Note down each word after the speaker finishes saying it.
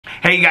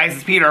Hey guys,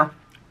 it's Peter,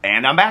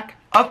 and I'm back.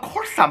 Of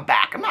course I'm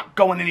back. I'm not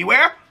going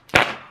anywhere.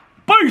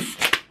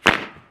 Beast!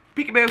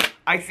 Peekaboo,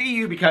 I see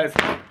you because...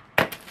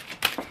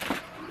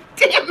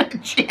 Damn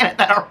it, Janet,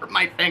 that hurt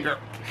my finger.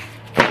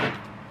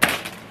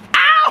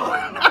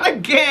 Ow! Not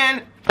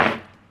again!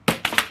 Oh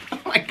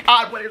my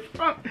God, what is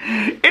wrong?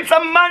 It's a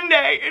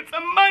Monday! It's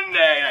a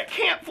Monday! I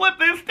can't flip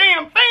this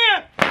damn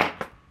fan!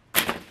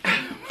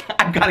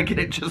 I've got to get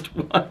it just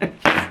once.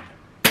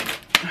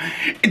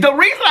 The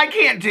reason I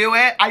can't do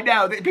it, I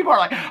know, that people are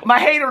like, my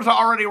haters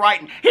are already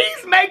writing,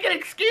 he's making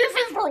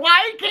excuses for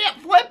why he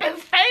can't flip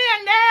his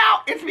fan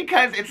now. It's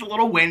because it's a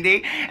little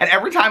windy, and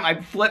every time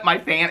I flip my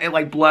fan, it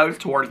like blows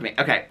towards me.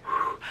 Okay,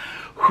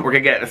 we're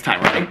gonna get it this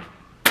time, ready?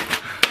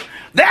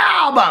 The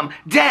album,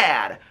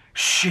 Dad,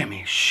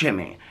 Shimmy,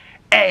 Shimmy,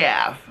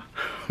 AF,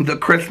 the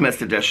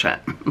Christmas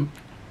edition.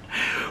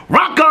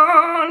 Rock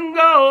on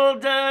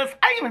Gold Dust.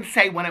 I didn't even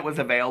say when it was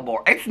available.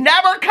 It's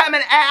never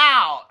coming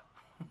out.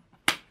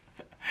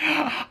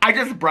 I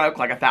just broke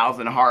like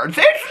 1,000 hearts. It's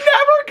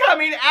never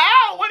coming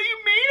out. What do you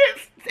mean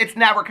it's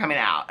never coming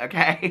out,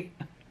 okay?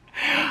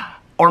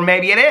 Or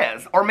maybe it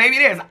is. Or maybe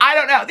it is. I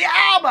don't know. The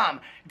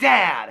album,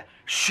 Dad,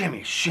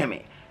 Shimmy,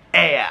 Shimmy,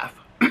 AF,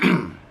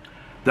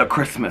 the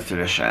Christmas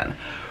edition.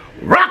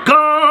 Rock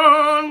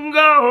on,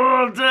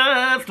 Gold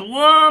Dust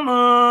Woman.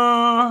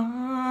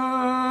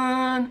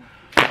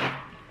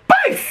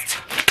 Beast!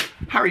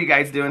 How are you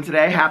guys doing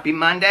today? Happy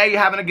Monday. You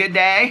having a good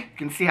day? You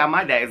can see how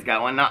my day is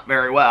going. Not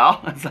very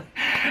well.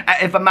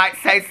 If I might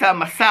say so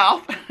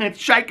myself. It's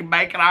shake and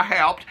bake and I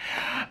helped.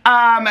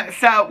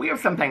 So we have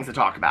some things to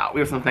talk about.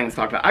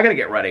 I gotta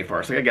get ready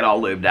first. I gotta get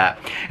all lubed up.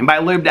 And by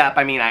lubed up,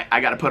 I mean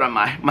I gotta put on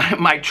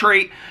my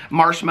treat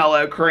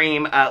marshmallow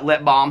cream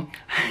lip balm.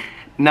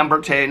 Number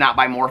 2, not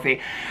by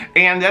Morphe.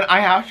 And then I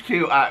have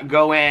to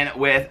go in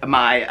with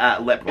my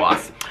lip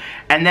gloss.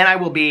 And then I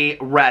will be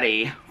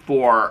ready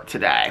for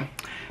today.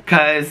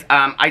 Because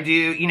I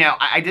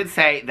did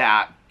say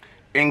that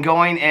in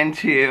going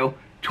into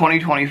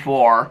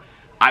 2024,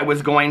 I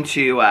was going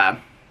to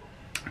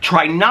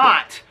try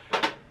not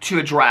to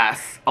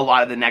address a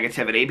lot of the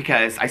negativity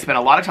because I spent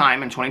a lot of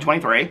time in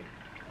 2023,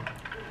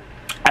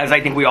 as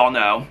I think we all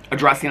know,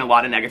 addressing a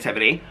lot of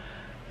negativity.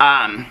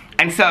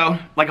 And so,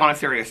 like on a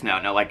serious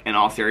note, no, like in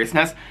all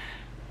seriousness,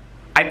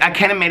 I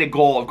kind of made a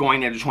goal of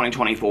going into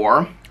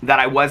 2024 that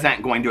I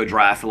wasn't going to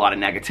address a lot of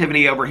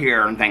negativity over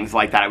here and things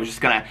like that. I was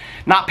just going to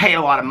not pay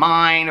a lot of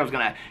mind. I was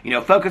going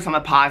to, focus on the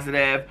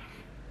positive,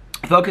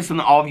 focus on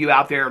all of you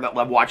out there that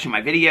love watching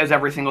my videos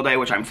every single day,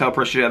 which I'm so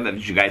appreciative of,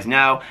 as you guys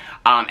know.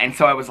 And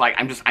so I was like,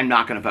 I'm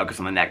not going to focus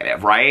on the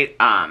negative, right?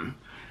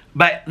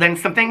 But then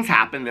some things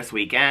happened this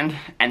weekend,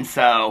 and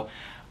so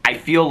I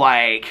feel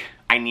like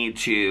I need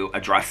to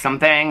address some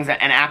things,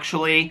 and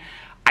actually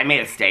I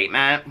made a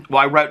statement.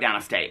 Well, I wrote down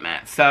a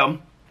statement. So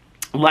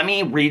let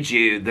me read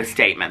you the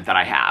statement that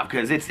I have,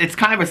 because it's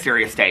kind of a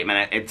serious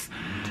statement.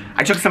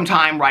 I took some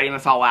time writing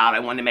this all out. I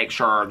wanted to make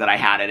sure that I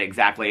had it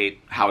exactly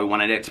how I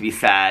wanted it to be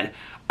said.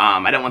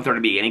 I don't want there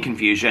to be any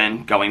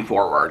confusion going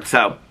forward.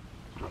 So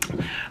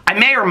I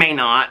may or may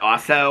not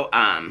also,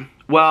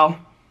 well,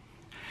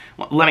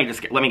 let me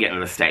get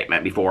into the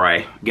statement before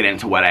I get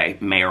into what I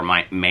may or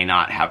may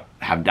not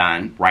have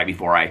done right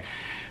before I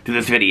do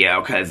this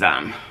video, because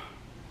I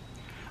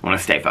want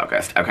to stay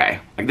focused. Okay,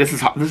 like this is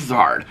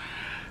hard.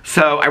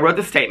 So I wrote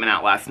this statement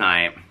out last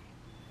night,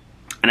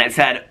 and it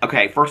said,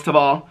 okay, first of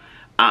all,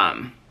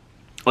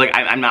 like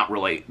I'm not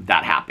really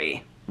that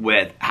happy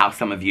with how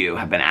some of you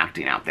have been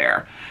acting out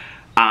there.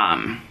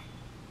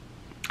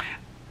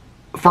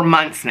 For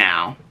months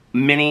now,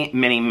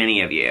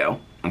 many of you,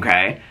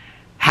 okay,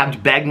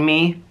 have begged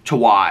me to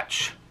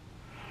watch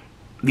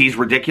these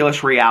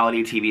ridiculous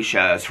reality TV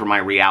shows for my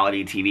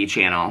reality TV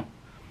channel,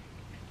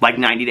 like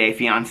 90 Day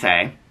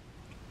Fiancé,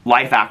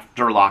 Life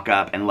After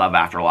Lockup, and Love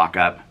After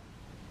Lockup.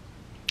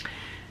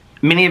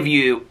 Many of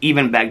you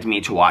even begged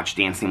me to watch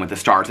Dancing with the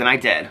Stars, and I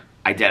did.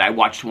 I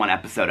watched one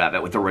episode of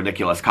it with the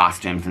ridiculous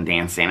costumes and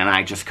dancing, and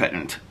I just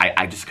couldn't.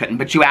 I just couldn't,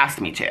 but you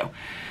asked me to.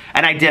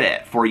 And I did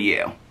it for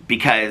you,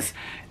 because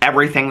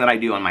everything that I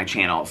do on my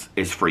channels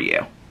is for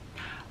you.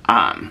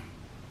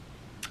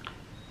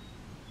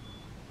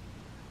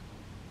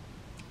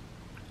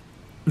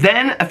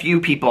 Then a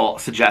few people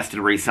suggested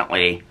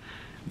recently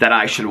that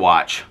I should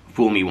watch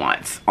Fool Me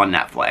Once on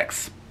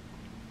Netflix.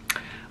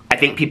 I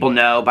think people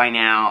know by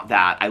now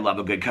that I love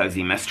a good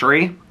cozy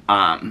mystery.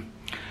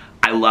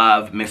 I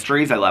love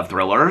mysteries. I love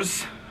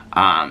thrillers.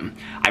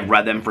 I've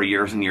read them for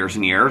years and years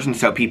and years, and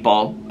so a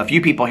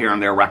few people here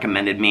and there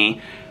recommended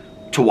me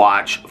to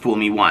watch Fool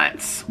Me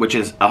Once, which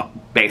is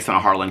based on a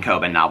Harlan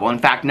Coben novel. In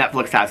fact,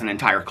 Netflix has an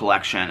entire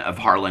collection of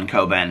Harlan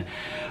Coben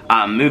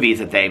movies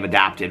that they've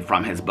adapted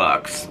from his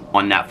books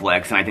on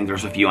Netflix, and I think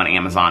there's a few on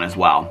Amazon as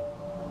well.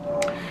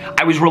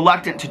 I was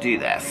reluctant to do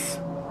this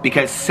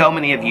because so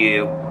many of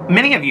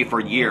you for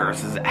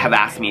years have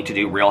asked me to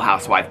do Real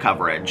Housewife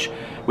coverage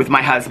with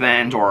my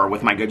husband or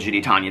with my good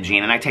Judy Tanya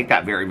Jean, and I take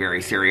that very,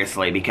 very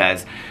seriously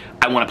because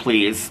I want to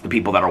please the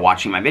people that are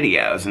watching my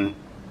videos. And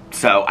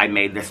so I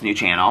made this new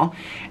channel,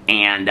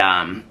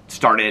 and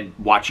started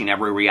watching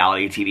every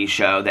reality TV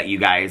show that you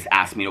guys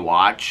asked me to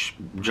watch.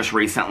 Just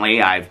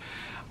recently, I've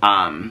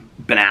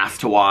been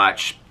asked to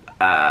watch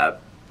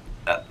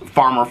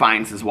Farmer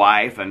Finds His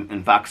Wife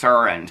and fucks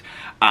her, and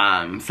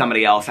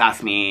somebody else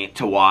asked me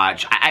to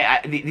watch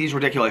these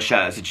ridiculous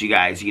shows that you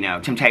guys, you know,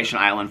 Temptation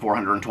Island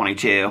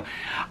 422,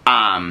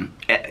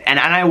 and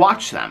I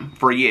watched them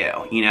for you,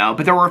 you know,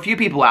 but there were a few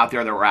people out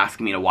there that were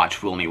asking me to watch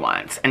Fool Me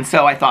Once, and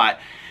so I thought,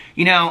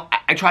 you know,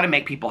 I try to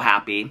make people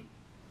happy,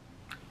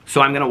 so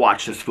I'm going to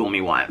watch this Fool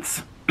Me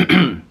Once.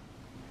 I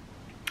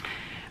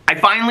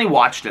finally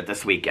watched it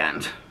this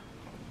weekend,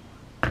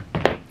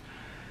 and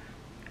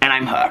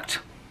I'm hooked.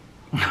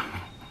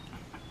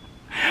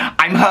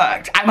 I'm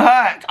hooked. I'm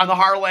hooked on the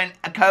Harlan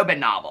Coben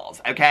novels,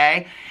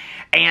 okay?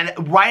 And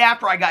right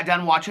after I got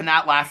done watching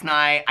that last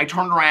night, I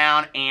turned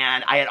around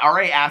and I had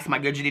already asked my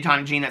good Judy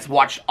Tawny Jean that's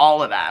watched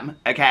all of them,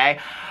 okay?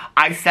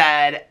 I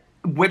said,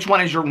 which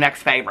one is your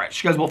next favorite?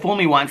 She goes, well, Fool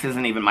Me Once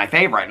isn't even my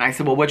favorite. And I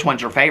said, well, which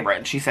one's your favorite?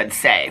 And she said,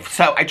 Safe.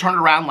 So I turned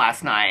around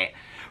last night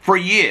for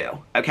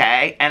you,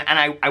 okay? And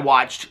I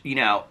watched, you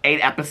know,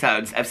 8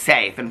 episodes of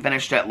Safe and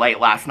finished it late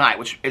last night,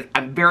 which is,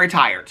 I'm very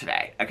tired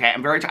today, okay?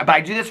 I'm very tired, but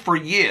I do this for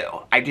you.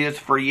 I do this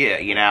for you,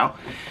 you know?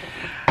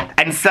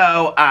 And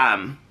so,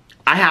 I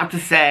have to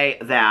say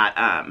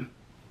that,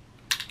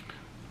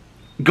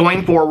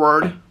 going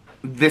forward,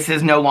 this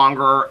is no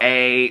longer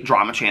a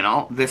drama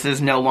channel. This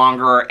is no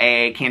longer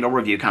a Candle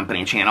Review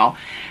Company channel.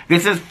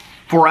 This is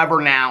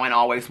forever now and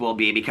always will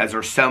be, because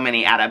there's so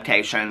many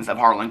adaptations of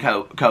Harlan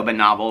Coben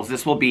novels.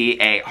 This will be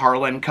a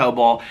Harlan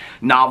Coben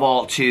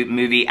novel to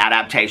movie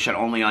adaptation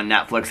only on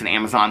Netflix and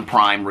Amazon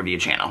Prime review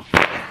channel.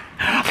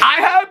 I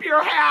hope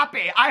you're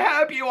happy. I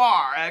hope you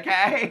are,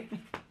 okay?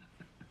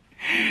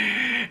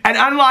 And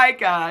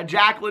unlike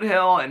Jaclyn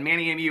Hill and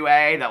Manny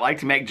MUA that like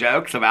to make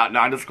jokes about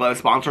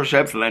non-disclosed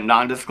sponsorships and then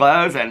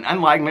non-disclose, and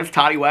unlike Miss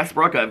Toddy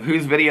Westbrook, of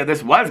whose video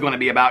this was going to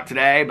be about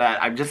today, but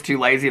I'm just too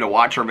lazy to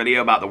watch her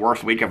video about the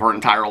worst week of her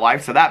entire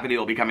life, so that video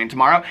will be coming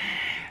tomorrow.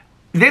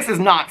 This is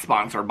not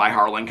sponsored by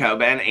Harlan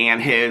Coben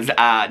and his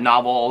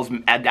novels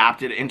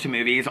adapted into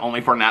movies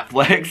only for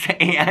Netflix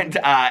and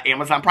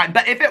Amazon Prime.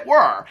 But if it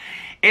were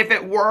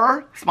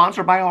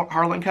sponsored by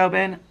Harlan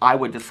Coben, I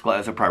would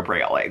disclose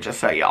appropriately, just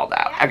so y'all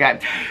know. Okay,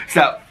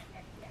 so,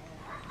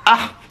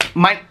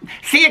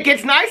 see, it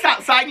gets nice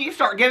outside and you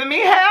start giving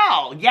me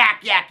hell. Yak,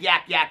 yak,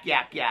 yak, yak,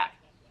 yak, yak.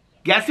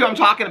 Guess who I'm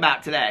talking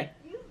about today?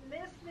 You've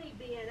missed me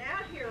being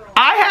out here.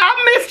 I have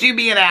missed you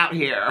being out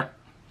here.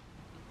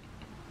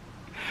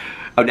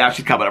 Oh, now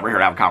she's coming over here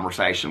to have a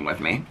conversation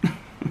with me. No,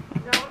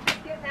 I'm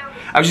just getting out of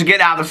the I was just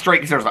getting out of the street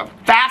because there's a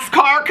fast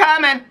car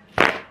coming.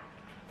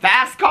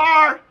 Fast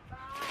car.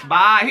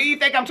 Bye. Who do you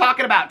think I'm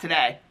talking about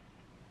today?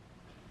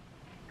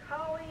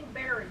 Colleen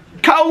Ballinger.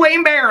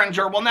 Colleen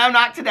Ballinger. Well, no,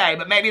 not today,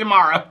 but maybe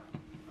tomorrow.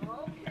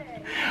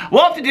 Okay.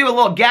 We'll have to do a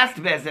little guest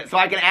visit so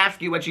I can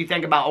ask you what you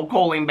think about old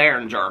Colleen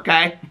Ballinger,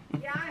 okay?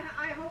 Yeah,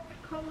 I hope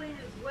that Colleen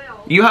is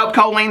well. You hope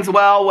Colleen's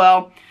well?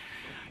 Well,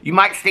 you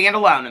might stand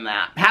alone in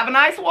that. Have a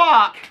nice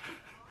walk.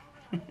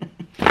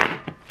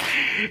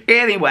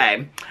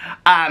 Anyway,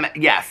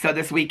 yeah, so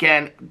this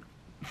weekend,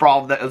 for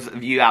all those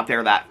of you out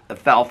there that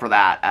fell for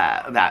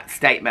that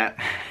statement,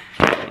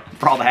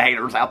 for all the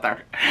haters out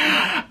there,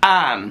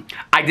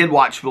 I did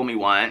watch Fool Me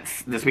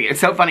Once this week. It's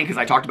so funny because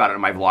I talked about it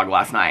in my vlog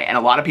last night, and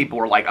a lot of people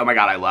were like, oh my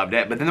god, I loved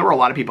it, but then there were a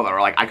lot of people that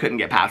were like, I couldn't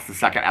get past the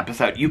second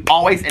episode. You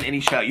always, in any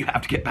show, you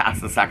have to get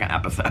past the second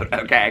episode,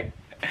 okay?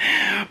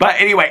 But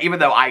anyway, even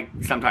though I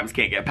sometimes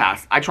can't get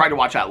past, I tried to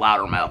watch that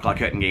Louder Milk, I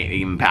couldn't get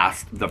even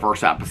past the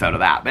first episode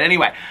of that. But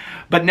anyway,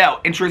 but no,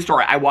 in true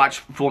story, I watched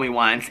Fool Me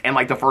Once, and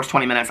like the first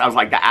 20 minutes, I was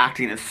like, the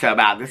acting is so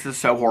bad, this is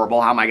so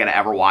horrible, how am I going to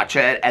ever watch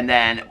it? And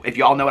then, if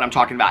y'all know what I'm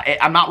talking about,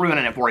 I'm not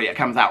ruining it for you, it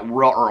comes out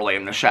real early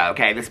in the show,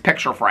 okay? This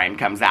picture frame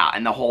comes out,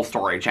 and the whole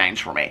story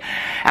changed for me.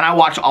 And I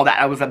watched all that,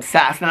 I was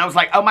obsessed, and I was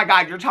like, oh my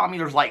god, you're telling me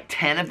there's like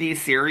 10 of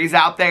these series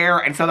out there?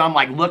 And so then I'm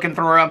like looking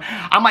through them,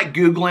 I'm like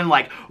Googling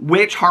like,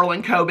 which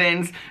Harlan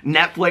Coben's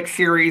Netflix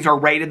series are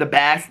rated the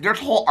best. There's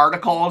whole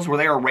articles where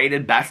they are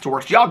rated best to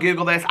worst. Y'all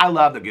Google this? I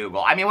love the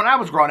Google. I mean, when I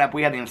was growing up,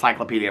 we had the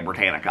Encyclopedia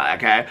Britannica,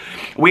 okay?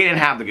 We didn't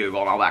have the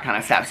Google and all that kind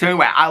of stuff. So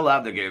anyway, I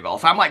love the Google.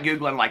 So I'm like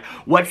Googling like,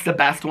 what's the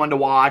best one to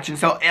watch? And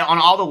so on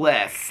all the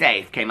lists,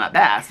 Safe came up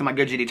best. And my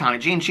good Judy Tawny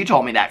Jean, she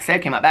told me that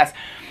Safe came up best.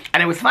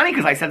 And it was funny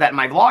because I said that in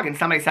my vlog, and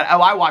somebody said, oh,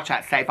 I watched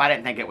that Safe. I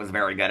didn't think it was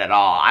very good at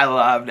all. I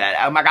loved it.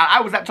 Oh my god,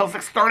 I was up till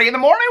 6:30 in the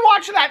morning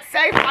watching that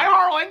Safe by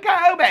Harlan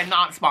Coben.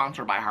 Not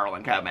sponsored by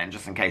Harlan Coben,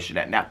 just in case you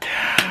didn't know.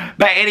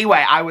 But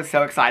anyway, I was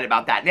so excited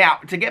about that. Now,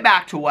 to get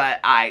back to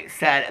what I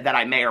said that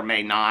I may or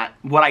may not,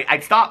 I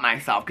stopped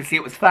myself, because see,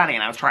 it was funny,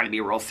 and I was trying to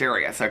be real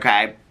serious,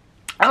 okay?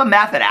 I'm a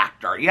method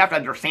actor. You have to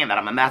understand that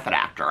I'm a method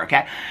actor,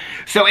 okay?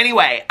 So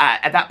anyway,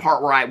 at that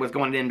part where I was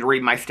going in to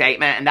read my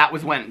statement, and that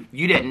was when,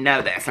 you didn't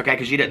know this, okay,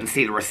 because you didn't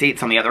see the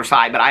receipts on the other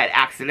side, but I had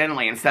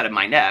accidentally, instead of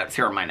my notes,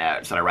 here are my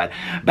notes that I read,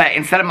 but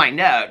instead of my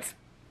notes,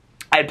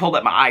 I had pulled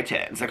up my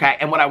iTunes, okay?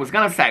 And what I was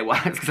going to say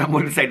was, because I'm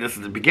going to say this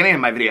at the beginning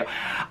of my video,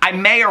 I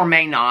may or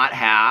may not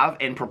have,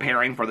 in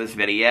preparing for this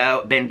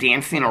video, been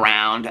dancing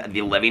around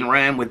the living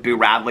room with Boo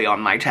Radley on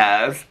my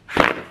toes.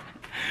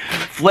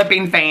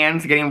 Flipping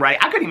fans, getting ready.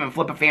 I couldn't even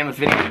flip a fan in this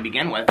video to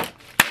begin with.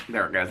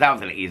 There it goes. That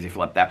was an easy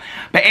flip, though.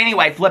 But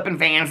anyway, flipping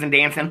fans and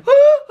dancing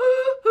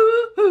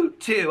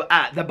to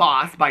The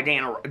Boss by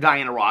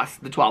Diana Ross,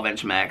 the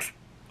 12-inch mix.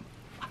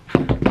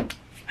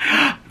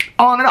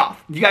 On and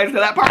off. You guys know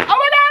that part? Oh my God,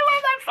 I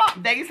love that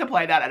song. They used to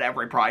play that at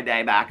every Pride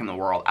Day back in the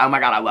world. Oh my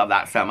God, I love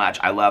that so much.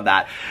 I love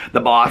that.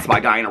 The Boss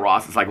by Diana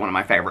Ross is like one of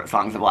my favorite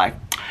songs of life.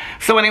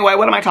 So anyway,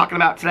 what am I talking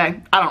about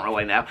today? I don't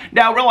really know.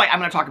 No, really, I'm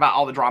going to talk about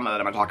all the drama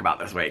that I'm going to talk about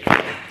this week.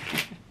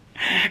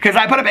 Because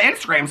I put up an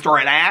Instagram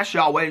story and I asked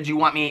y'all, what did you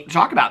want me to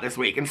talk about this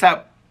week? And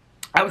so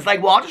I was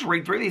like, well, I'll just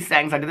read through these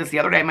things. I did this the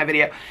other day in my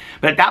video,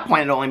 but at that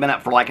point, it had only been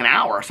up for like an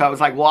hour. So I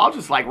was like, well, I'll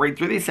just like read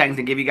through these things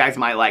and give you guys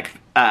my like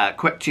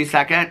quick 2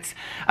 seconds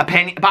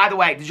opinion. By the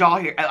way, did y'all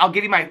hear? I'll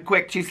give you my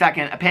quick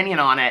 2-second opinion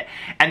on it,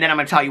 and then I'm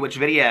going to tell you which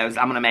videos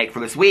I'm going to make for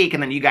this week,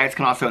 and then you guys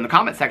can also, in the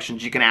comment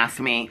sections, you can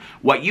ask me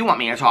what you want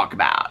me to talk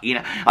about. You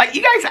know, like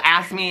you guys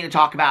ask me to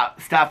talk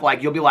about stuff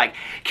like, you'll be like,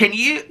 can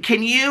you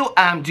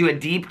do a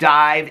deep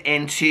dive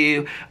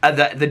into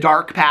the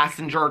Dark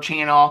Passenger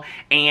channel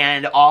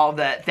and all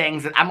the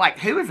things that, I'm like,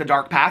 who is the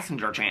Dark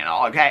Passenger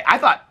channel? Okay, I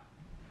thought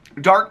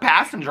Dark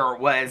Passenger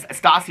was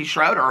Stassi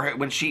Schroeder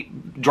when she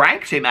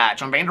drank too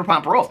much on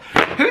Vanderpump Rules.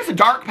 Who's the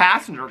Dark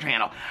Passenger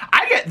channel?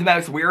 I get the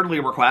most weirdly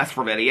requests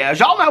for videos.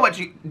 Y'all know what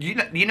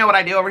you know what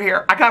I do over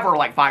here? I cover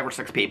like 5 or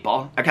 6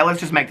 people. Okay,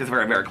 let's just make this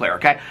very, very clear,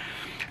 okay?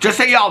 Just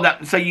so y'all know,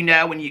 so you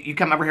know when you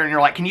come over here and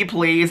you're like, can you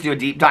please do a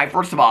deep dive?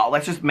 First of all,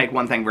 let's just make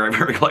one thing very,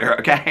 very clear,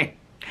 okay?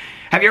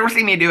 Have you ever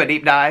seen me do a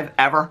deep dive,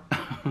 ever?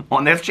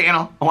 On this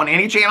channel? On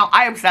any channel?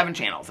 I have 7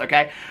 channels,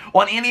 okay?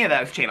 On any of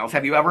those channels,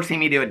 have you ever seen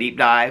me do a deep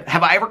dive?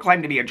 Have I ever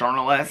claimed to be a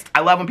journalist?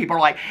 I love when people are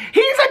like,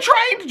 he's a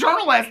trained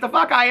journalist, the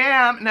fuck I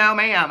am. No,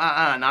 ma'am,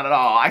 not at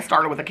all. I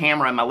started with a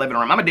camera in my living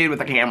room. I'm a dude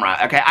with a camera,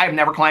 okay? I have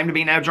never claimed to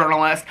be no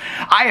journalist.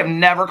 I have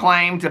never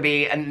claimed to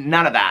be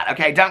none of that,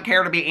 okay? Don't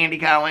care to be Andy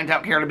Cohen.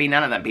 Don't care to be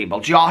none of them people.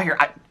 Did y'all hear...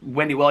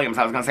 Wendy Williams,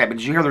 I was going to say, but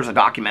did you hear there's a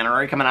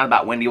documentary coming out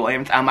about Wendy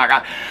Williams? Oh my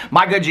God.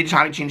 My good G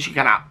Tiny Chin, she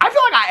came out. I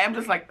feel like I am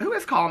just like, who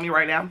is calling me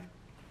right now?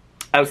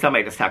 Oh,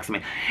 somebody just texted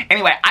me.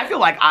 Anyway, I feel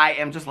like I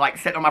am just like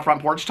sitting on my front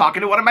porch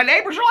talking to one of my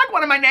neighbors. You're like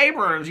one of my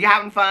neighbors. You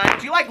having fun?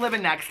 Do you like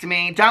living next to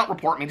me? Don't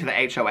report me to the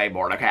HOA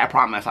board, okay? I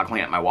promise I'll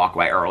clean up my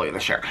walkway early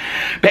this year.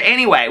 But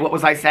anyway, what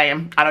was I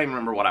saying? I don't even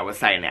remember what I was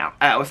saying now.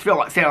 I was feeling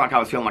like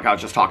I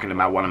was just talking to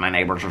one of my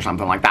neighbors or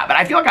something like that. But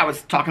I feel like I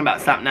was talking about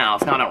something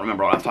else. Now I don't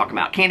remember what I was talking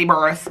about. Candy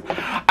Burris.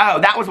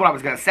 Oh, that was what I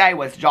was going to say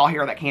was, did y'all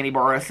hear that Candy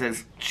Burris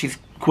she's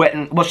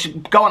quitting? Well, she's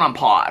going on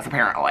pause,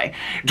 apparently.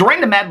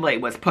 During the medley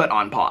was put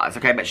on pause,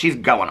 okay? But she's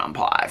going on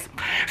pause.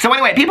 So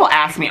anyway, people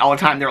ask me all the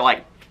time, they're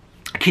like,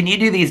 can you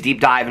do these deep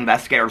dive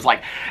investigators?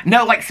 Like,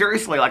 no, like,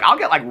 seriously, like, I'll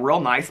get, like,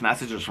 real nice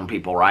messages from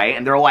people, right?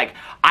 And they're like,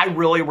 I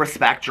really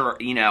respect your,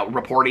 you know,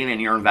 reporting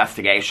and your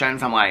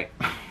investigations. I'm like...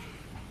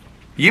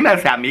 You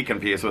must have me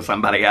confused with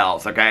somebody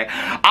else, okay?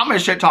 I'm a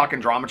shit-talking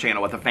drama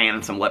channel with a fan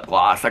and some lip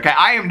gloss, okay?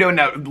 I am doing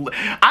I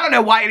don't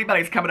know why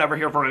anybody's coming over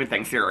here for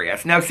anything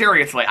serious. No,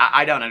 seriously,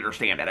 I don't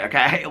understand it,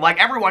 okay? Like,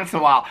 every once in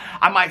a while,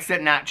 I might sit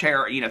in that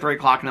chair, you know, 3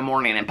 o'clock in the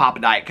morning and pop a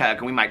Diet Coke,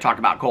 and we might talk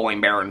about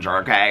Colleen Ballinger,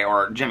 okay?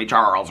 Or Jimmy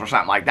Charles or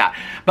something like that.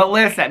 But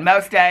listen,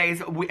 most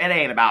days, it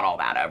ain't about all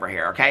that over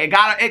here, okay? It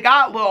got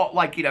a little,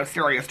 like, you know,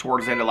 serious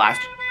towards the end of last...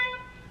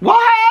 Well,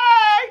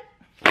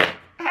 hey!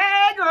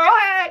 Hey, girl,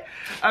 hey!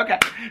 Okay,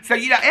 so,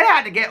 you know, it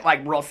had to get,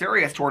 like, real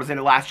serious towards the end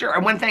of last year.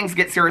 And when things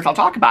get serious, I'll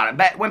talk about it.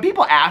 But when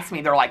people ask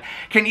me, they're like,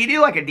 can you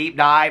do, like, a deep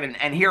dive?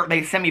 And here,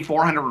 they send me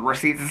 400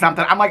 receipts or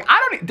something. I'm like,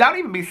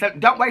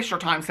 don't waste your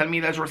time sending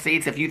me those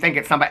receipts if you think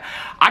it's somebody.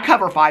 I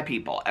cover 5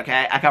 people,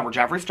 okay? I cover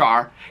Jeffree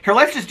Star. Here,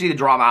 let's just do the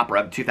drama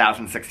opera of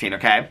 2016,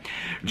 okay?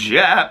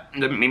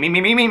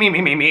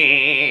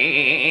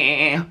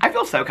 I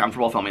feel so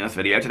comfortable filming this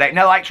video today.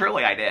 No, like,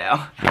 truly, I do.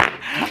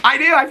 I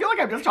do. I feel like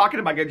I'm just talking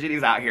to my good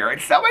G's out here.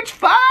 It's so much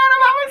fun.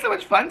 I'm having so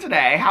much fun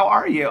today. How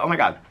are you? Oh my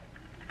God.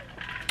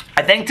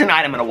 I think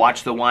tonight I'm going to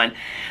watch the one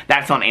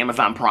that's on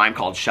Amazon Prime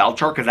called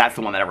Shelter, because that's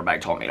the one that everybody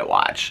told me to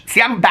watch.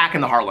 See, I'm back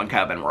in the Harlan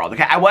Coben world,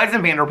 okay? I was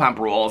in Vanderpump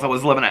Rules. I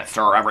was living at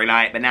Sir every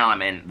night, but now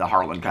I'm in the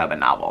Harlan Coben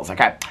novels,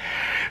 okay?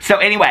 So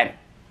anyway...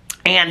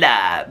 And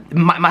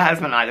my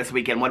husband and I this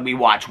weekend, when we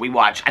watched,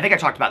 I think I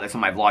talked about this in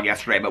my vlog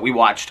yesterday, but we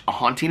watched A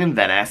Haunting in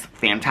Venice,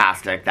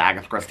 fantastic, the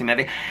Agatha Christie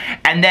movie.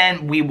 And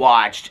then we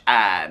watched,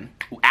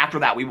 after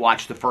that, we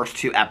watched the first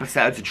 2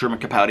 episodes of Truman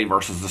Capote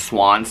versus the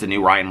Swans, the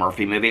new Ryan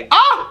Murphy movie.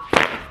 Oh!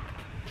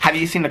 Have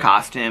you seen the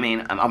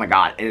costuming? Oh my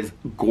God, it is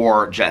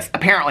gorgeous.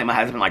 Apparently, my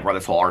husband wrote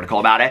this whole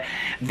article about it.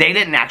 They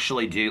didn't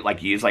actually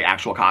use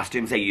actual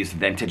costumes. They used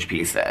vintage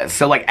pieces.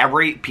 So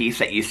every piece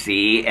that you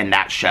see in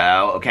that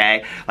show,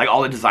 okay,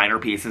 all the designer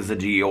pieces, the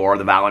Dior,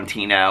 the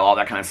Valentino, all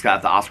that kind of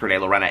stuff, the Oscar de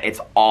la Renta,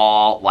 it's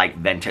all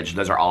vintage.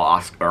 Those are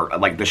all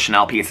the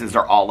Chanel pieces.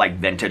 They're all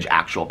vintage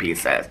actual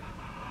pieces.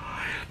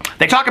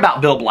 They talk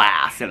about Bill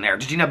Blass in there.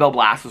 Did you know Bill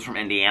Blass was from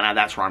Indiana?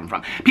 That's where I'm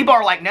from. People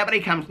are like,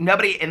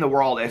 nobody in the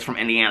world is from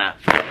Indiana.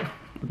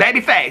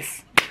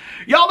 Babyface.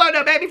 Y'all don't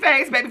know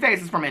Babyface.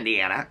 Babyface is from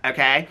Indiana,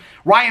 okay?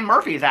 Ryan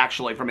Murphy is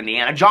actually from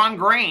Indiana. John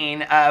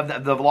Green of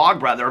the Vlog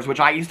Brothers, which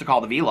I used to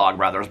call the Vlog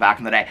Brothers back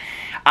in the day.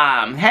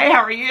 Hey,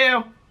 how are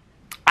you?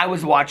 I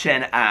was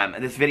watching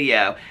this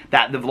video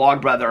that the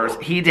Vlog Brothers,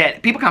 he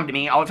did. People come to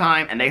me all the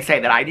time and they say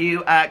that I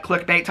do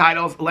clickbait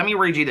titles. Let me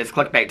read you this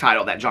clickbait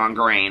title that John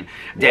Green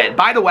did.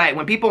 By the way,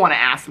 when people want to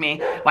ask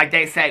me, like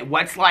they say,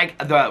 what's like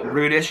the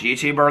rudest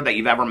YouTuber that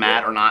you've ever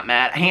met or not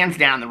met? Hands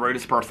down, the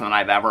rudest person that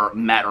I've ever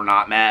met or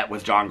not met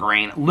was John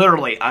Green.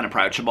 Literally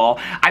unapproachable.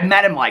 I've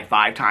met him like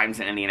 5 times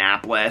in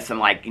Indianapolis and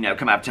like, you know,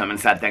 come up to him and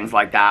said things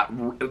like that.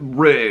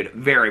 Rude.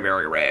 Very,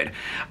 very rude.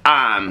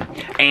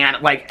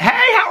 And like,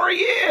 hey, how are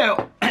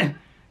you?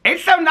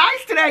 It's so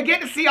nice today. I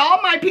get to see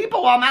all my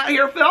people while I'm out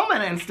here filming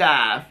and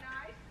stuff.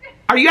 Nice.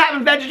 Are you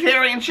having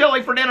vegetarian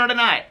chili for dinner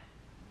tonight?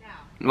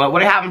 No. Well,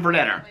 what are you having for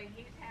dinner?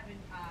 He's having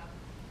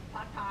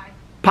pot pie.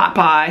 Pot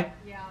pie.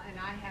 Yeah, and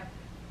I have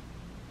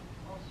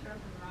shrimp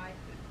and rice.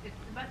 It's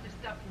a bunch of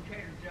stuff from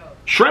Trader Joe's.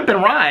 Shrimp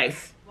and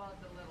rice? Well,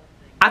 it's a little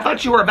thing. I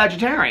thought you were a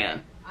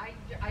vegetarian. I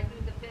do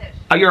the fish.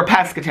 Oh, you're a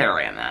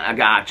pescatarian then. I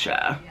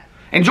gotcha. Yeah.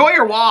 Enjoy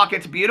your walk.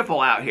 It's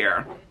beautiful out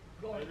here.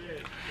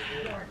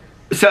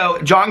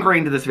 So, John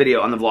Green did this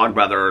video on the Vlog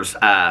Brothers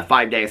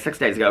 6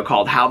 days ago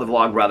called How the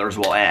Vlog Brothers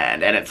Will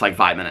End. And it's like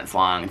 5 minutes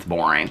long. It's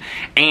boring.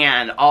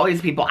 And all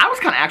these people, I was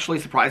kind of actually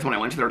surprised when I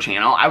went to their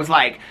channel. I was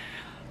like,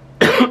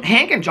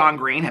 Hank and John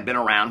Green have been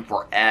around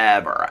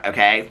forever,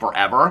 okay?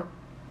 Forever.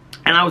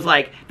 And I was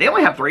like, they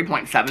only have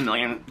 3.7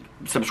 million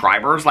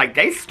subscribers. Like,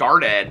 they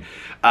started,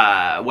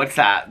 what's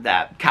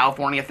that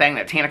California thing,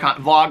 that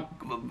TanaCon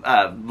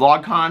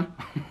VlogCon?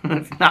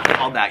 It's not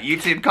called that.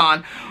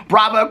 YouTubeCon,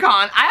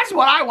 BravoCon. That's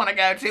what I want to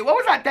go to. What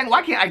was that thing?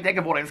 Why can't I think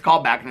of what it's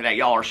called back in the day?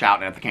 Y'all are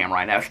shouting at the camera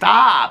right now.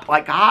 Stop.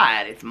 Like,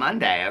 God, it's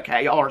Monday,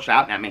 okay? Y'all are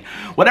shouting at me.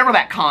 Whatever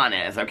that con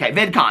is, okay?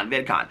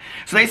 VidCon.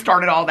 So they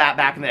started all that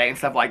back in the day and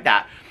stuff like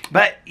that.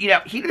 But, you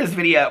know, he did this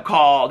video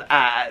called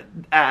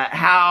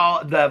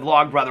How the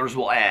Vlog Brothers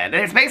Will End.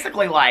 And it's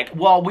basically like,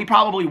 well, we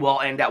probably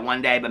will end at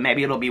one day, but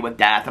maybe it'll be with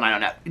death, and I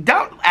don't know.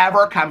 Don't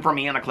ever come for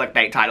me on a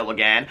clickbait title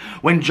again.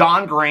 When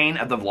John Green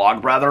of the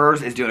Vlog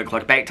Brothers is doing a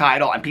clickbait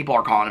title and people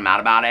are calling him out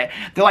about it,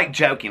 they're like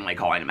jokingly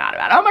calling him out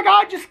about it. Oh my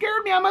God, you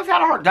scared me. I almost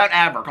had a heart. Don't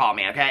ever call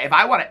me, okay?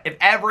 If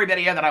every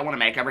video that I want to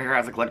make over here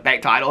has a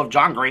clickbait title, if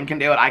John Green can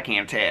do it, I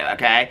can too,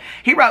 okay?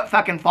 He wrote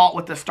fucking Fault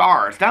with the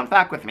Stars. Don't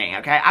fuck with me,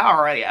 okay? I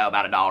already owe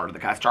about $1 to the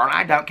customer, and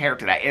I don't care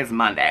today. It is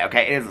Monday,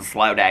 okay? It is a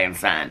slow day in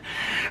sin.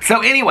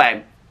 So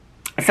anyway,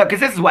 because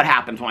this is what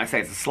happens when I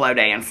say it's a slow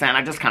day in sin.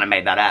 I just kind of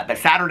made that up. But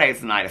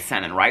Saturday's the night of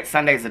sinning, right?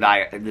 Sunday's the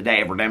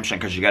day of redemption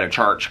because you go to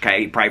church,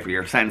 okay? You pray for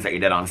your sins that you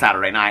did on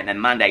Saturday night, and then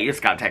Monday you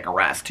just got to take a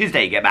rest.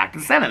 Tuesday you get back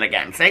to sinning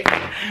again, see?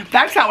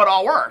 That's how it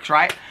all works,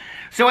 right?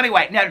 So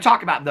anyway, now to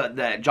talk about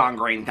the John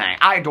Green thing.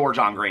 I adore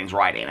John Green's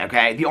writing,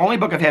 okay? The only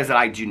book of his that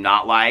I do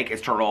not like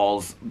is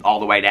Turtles All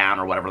the Way Down,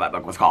 or whatever that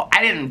book was called.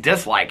 I didn't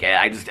dislike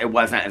it. It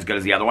wasn't as good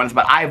as the other ones,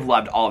 but I've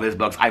loved all of his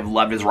books. I've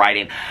loved his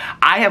writing.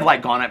 I have,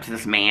 like, gone up to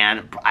this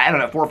man, I don't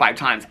know, 4 or 5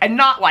 times, and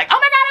not like, oh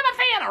my God, I'm a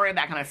fan, or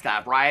that kind of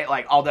stuff, right?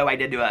 Like, although I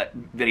did do a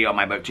video on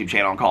my BookTube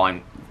channel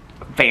calling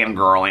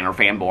fangirling or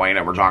fanboying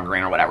over John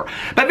Green or whatever.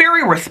 But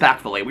very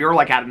respectfully, we were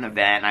like at an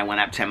event and I went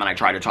up to him and I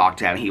tried to talk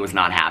to him. He was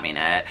not having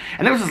it.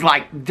 And this was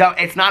like,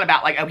 it's not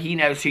about like, oh, he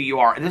knows who you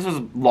are. This was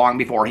long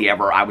before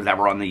I was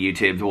ever on the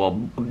YouTube. Well,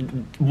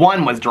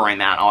 one was during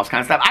that, all this kind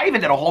of stuff. I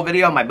even did a whole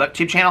video on my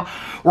BookTube channel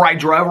where I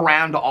drove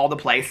around to all the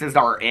places that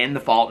are in The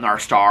Fault in Our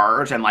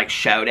Stars and like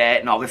showed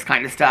it and all this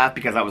kind of stuff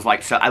because I was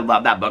like, I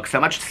love that book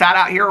so much. Sat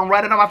out here and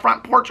read it on my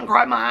front porch and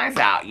cried my eyes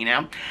out, you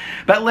know?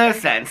 But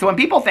listen, so when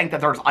people think that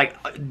there's like,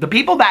 the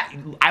people that,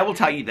 I will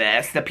tell you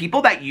this, the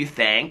people that you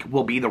think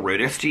will be the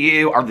rudest to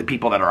you are the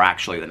people that are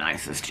actually the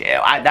nicest to you.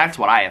 That's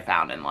what I have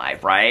found in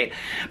life, right?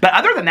 But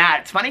other than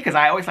that, it's funny because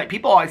I always, like,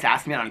 people always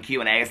ask me on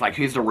Q&As, like,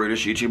 who's the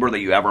rudest YouTuber that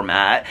you ever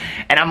met?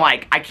 And I'm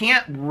like, I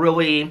can't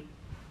really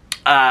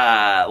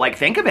like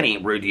think of any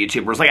rude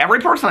YouTubers. Like every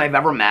person I've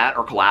ever met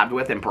or collabed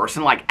with in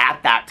person, like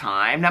at that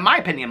time, now my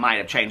opinion might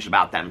have changed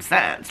about them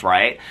since,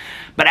 right?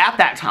 But at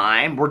that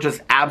time, were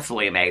just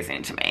absolutely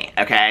amazing to me,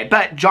 okay?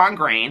 But John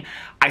Green,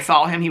 I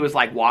saw him, he was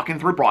like walking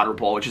through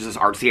Broderpool, which is this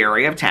artsy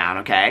area of town,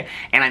 okay?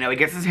 And I know he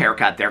gets his hair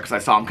cut there because I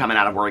saw him coming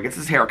out of where he gets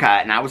his hair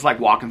cut, and I was like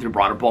walking through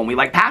Broderpool and we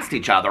like passed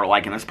each other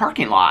like in this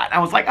parking lot. And I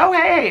was like, oh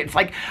hey, it's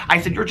like,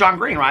 I said, you're John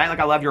Green, right? Like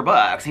I love your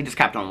books. He just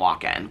kept on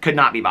walking. Could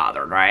not be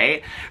bothered,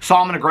 right?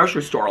 Saw him in a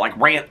grocery store, like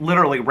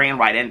literally ran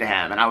right into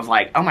him. And I was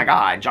like, oh my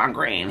God, John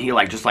Green. He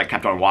like just like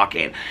kept on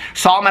walking.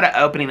 Saw him at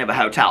an opening of a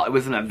hotel. It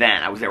was an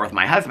event. I was there with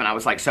my husband. I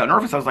was like so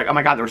nervous. I was like, oh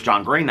my God, there's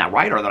John Green, that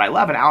writer that I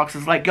love. And Alex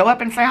is like, go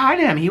up and say hi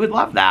to him. He would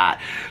love about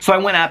that. So I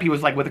went up, he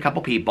was like with a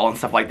couple people and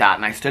stuff like that,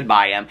 and I stood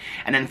by him,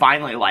 and then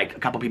finally like a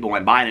couple people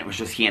went by and it was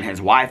just he and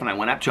his wife, and I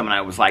went up to him and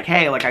I was like,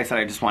 hey, like I said,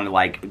 I just wanted to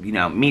like, you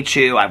know, meet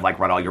you. I've like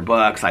read all your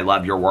books. I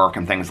love your work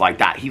and things like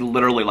that. He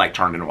literally like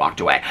turned and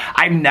walked away.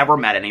 I've never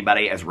met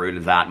anybody as rude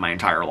as that in my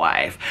entire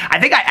life. I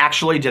think I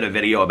actually did a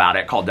video about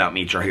it called Don't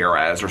Meet Your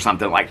Heroes or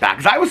something like that,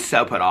 because I was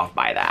so put off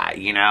by that,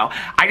 you know?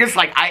 I just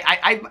like,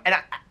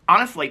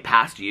 honestly,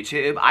 past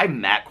YouTube, I've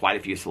met quite a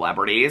few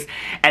celebrities,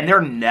 and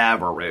they're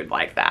never rude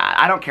like that.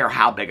 I don't care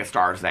how big of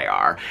stars they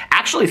are.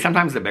 Actually,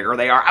 sometimes the bigger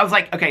they are. I was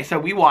like, okay, so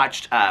we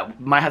watched,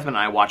 my husband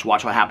and I watch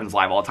What Happens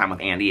Live all the time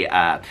with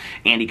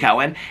Andy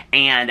Cohen,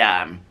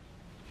 and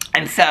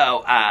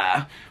so,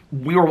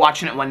 we were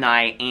watching it one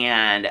night,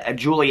 and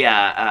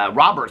Julia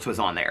Roberts was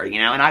on there, you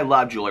know, and I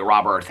love Julia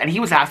Roberts, and he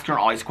was asking her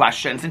all these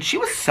questions, and she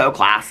was so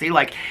classy.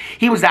 Like,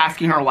 he was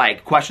asking her,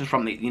 like, questions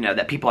from the, you know,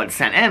 that people had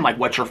sent in, like,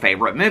 what's your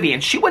favorite movie,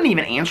 and she wouldn't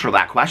even answer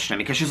that question,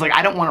 because she's like,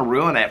 I don't want to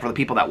ruin it for the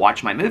people that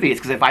watch my movies,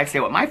 because if I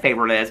say what my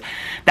favorite is,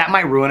 that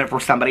might ruin it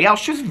for somebody else.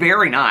 She was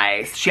very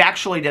nice. She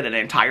actually did an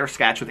entire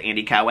sketch with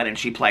Andy Cohen, and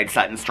she played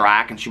Sutton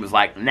Strack, and she was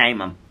like, name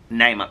them.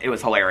 Name it. It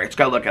was hilarious.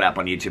 Go look it up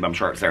on YouTube. I'm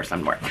sure it's there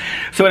somewhere.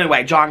 So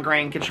anyway, John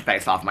Green, get your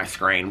face off my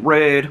screen.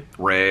 Rude.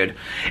 Rude.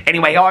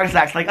 Anyway, he always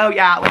acts like, oh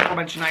yeah, like we're a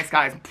bunch of nice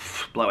guys.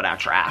 Pff, blow it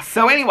out your ass.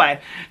 So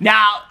anyway,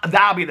 now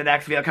that'll be the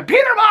next video.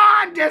 Peter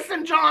Monn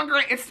dissing John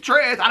Green. It's the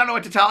truth. I don't know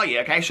what to tell you,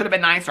 okay? Should have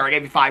been nicer. I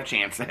gave you 5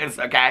 chances,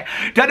 okay?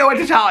 Don't know what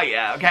to tell you,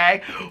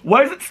 okay?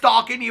 Wasn't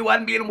stalking you,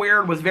 wasn't being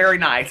weird, was very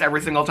nice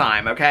every single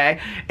time, okay?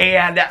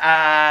 And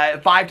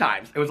 5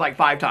 times. It was like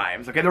 5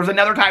 times, okay? There was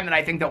another time that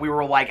I think that we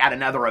were like at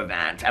another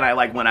event, and I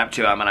like went up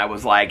to him and I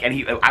was like,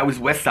 and I was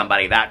with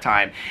somebody that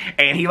time,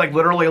 and he like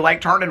literally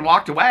like turned and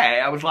walked away.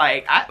 I was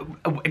like,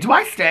 do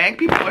I stink?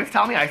 People always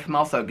tell me I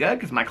smell so good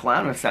because my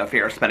cologne is so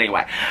fierce. But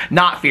anyway,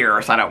 not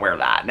fierce. I don't wear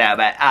that. No,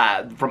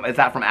 but is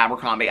that from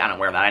Abercrombie? I don't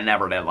wear that. I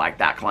never did like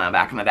that cologne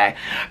back in the day.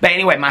 But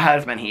anyway, my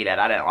husband, he did.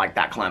 I didn't like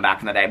that cologne back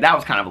in the day. That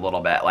was kind of a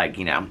little bit like,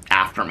 you know,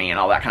 after me and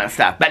all that kind of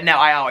stuff. But no,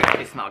 I always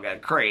do smell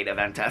good. Creed,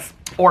 Aventus,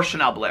 or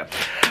Chanel Blue.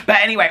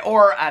 But anyway,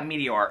 or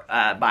Meteor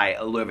by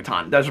Louis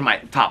Vuitton. Those are my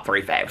top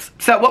 3 faves.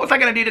 So what was I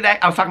going to do today?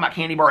 I was talking about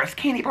Candy Burris.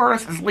 Candy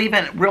Burris is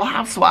leaving Real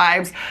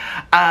Housewives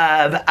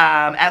of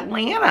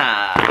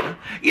Atlanta.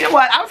 You know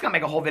what? I was going to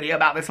make a whole video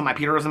about this on my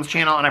Peterisms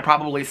channel, and I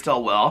probably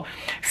still will.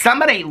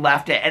 Somebody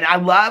left it, and I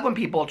love when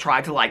people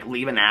try to like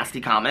leave a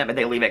nasty comment, but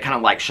they leave it kind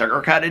of like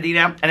sugar-coated, you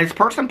know? And this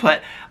person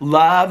put,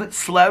 love,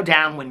 slow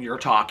down when you're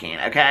talking,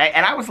 okay?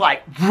 And I was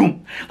like,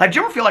 vroom. Like, do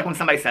you ever feel like when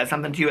somebody says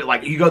something to you,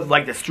 like you go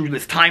like this through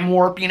this time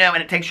warp, you know,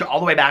 and it takes you all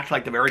the way back to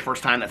like the very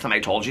first time that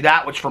somebody told you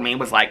that, which for me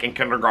was like in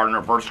kindergarten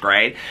or 1st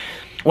grade,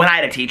 when I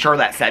had a teacher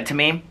that said to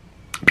me,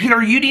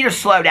 Peter, you need to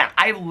slow down.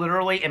 I've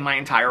literally, in my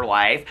entire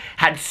life,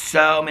 had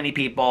so many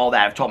people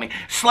that have told me,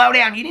 slow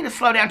down, you need to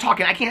slow down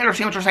talking. I can't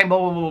understand what you're saying, blah,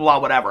 blah, blah, blah,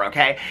 whatever,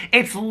 okay?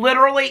 It's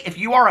literally, if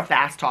you are a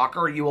fast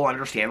talker, you will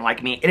understand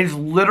like me. It is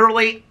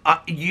literally,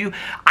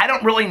 I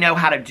don't really know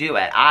how to do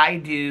it. I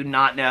do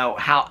not know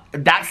how,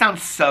 that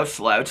sounds so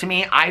slow to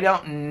me. I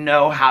don't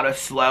know how to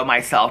slow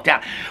myself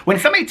down. When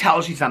somebody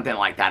tells you something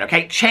like that,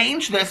 okay,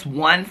 change this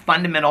one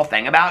fundamental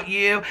thing about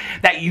you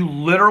that you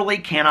literally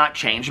cannot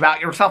change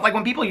about yourself. Like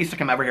when people used to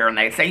come over here and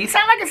they'd say, you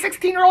sound like a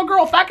 16-year-old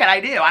girl. Fuck it, I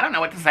do. I don't know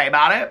what to say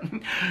about it.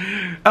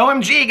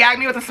 OMG, gag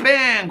me with a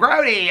spoon.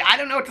 Grody, I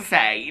don't know what to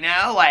say, you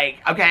know? Like,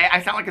 okay,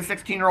 I sound like a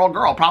 16-year-old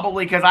girl.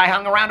 Probably because I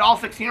hung around all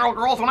 16-year-old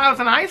girls when I was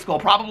in high school.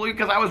 Probably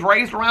because I was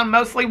raised around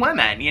mostly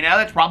women, you know?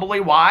 That's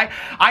probably why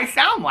I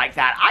sound like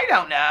that. I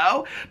don't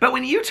know. But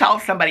when you tell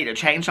somebody to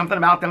change something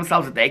about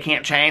themselves that they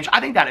can't change,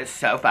 I think that is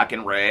so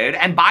fucking rude.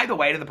 And by the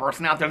way, to the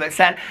person out there that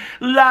said,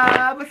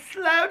 love,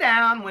 slow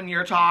down when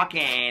you're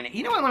talking.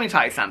 You know what? Let me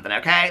tell you something,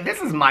 okay?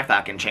 This is my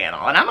fucking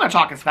channel, and I'm going to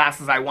talk as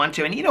fast as I want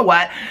to. And you know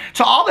what?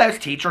 To all those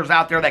teachers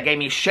out there that gave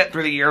me shit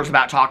through the years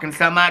about talking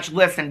so much,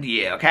 listen to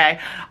you, okay?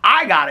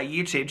 I got a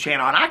YouTube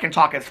channel, and I can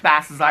talk as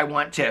fast as I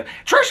want to.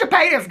 Trisha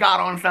Paytas got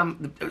on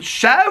some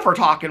show for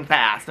talking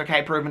fast,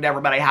 okay? Proving to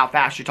everybody how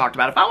fast she talked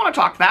about it. If I want to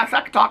talk fast,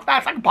 I can talk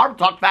fast. I can probably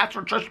talk faster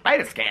than Trisha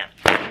Paytas can.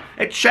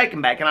 It's shake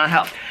and bake, and I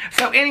help.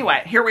 So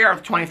anyway, here we are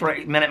at the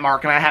 23-minute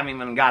mark, and I haven't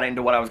even got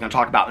into what I was going to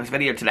talk about in this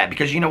video today,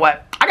 because you know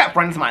what? I got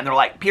friends of mine, they're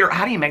like, Peter,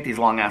 how do you make these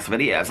long-ass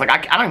videos? Like,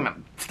 I don't even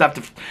have stuff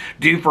to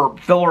do for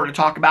filler to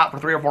talk about for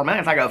 3 or 4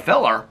 minutes. I go,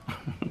 filler?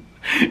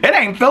 It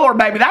ain't filler,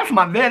 baby. That's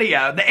my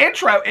video. The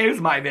intro is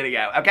my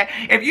video, okay?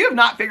 If you have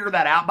not figured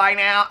that out by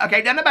now,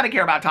 okay, doesn't nobody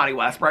care about Toddy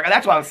Westbrook.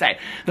 That's what I was saying.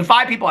 The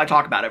 5 people I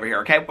talk about over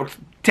here, okay, or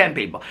 10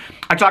 people.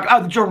 I talk,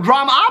 oh, the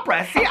drama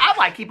opera. See, I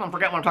like keep on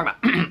forgetting what I'm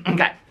talking about.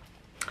 Okay.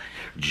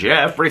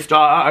 Jeffree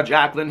Star,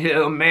 Jaclyn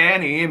Hill,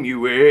 Manny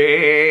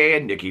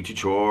MUA, Nikki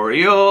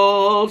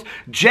Tutorials,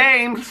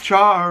 James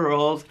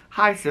Charles,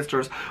 hi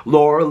sisters,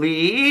 Laura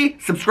Lee,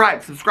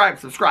 subscribe, subscribe,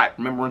 subscribe.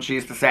 Remember when she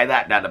used to say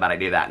that? Not about I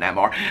do that no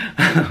more.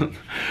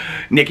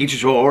 Nikki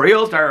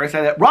Tutorials, did I already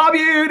say that? Raw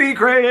Beauty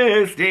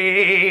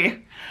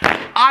Christie.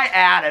 I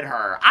added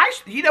her.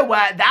 You know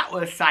what? That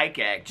was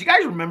psychic. Do you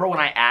guys remember when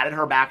I added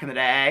her back in the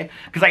day?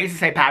 Because I used to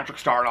say Patrick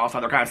Star and all this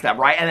other kind of stuff,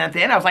 right? And then at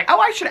the end, I was like, oh,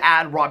 I should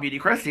add Raw Beauty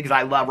Christie because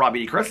I love Raw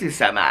Beauty Christie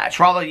so much.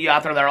 For all of you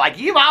out there that are like,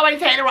 you've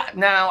always hated Raw.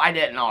 No, I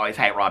didn't always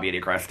hate Raw Beauty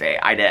Christie.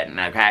 I didn't,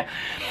 okay?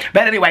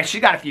 But anyway, she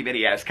got a few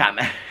videos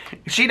coming.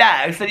 She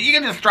does. So you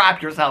can just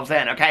strap yourselves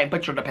in, okay? And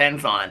put your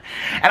Depends on.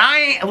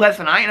 And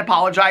listen, I ain't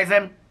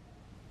apologizing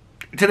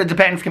to the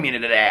Depends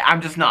community today.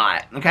 I'm just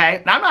not,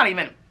 okay? I'm not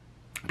even...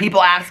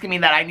 People asking me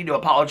that I need to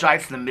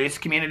apologize to the Moose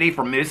community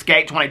for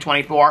Moosegate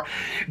 2024.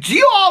 Do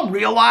you all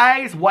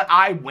realize what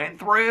I went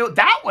through?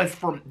 That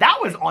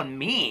was on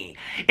me.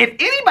 If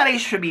anybody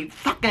should be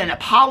fucking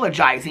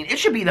apologizing, it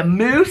should be the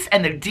moose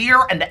and the deer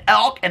and the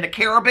elk and the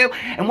caribou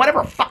and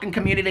whatever fucking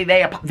community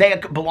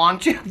they belong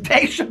to.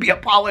 They should be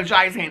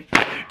apologizing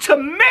to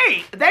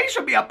me. They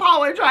should be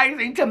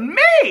apologizing to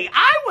me.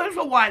 I was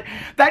the one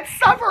that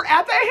suffered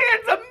at the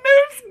hands of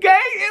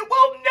Moosegate. It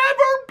will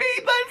never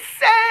be the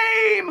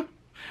same.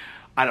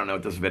 I don't know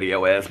what this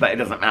video is, but it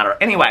doesn't matter.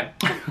 Anyway,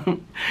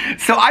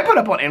 so I put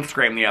up on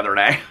Instagram the other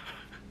day.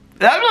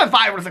 That was like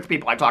 5 or 6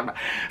 people I talked about.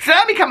 So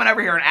they'll be coming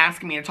over here and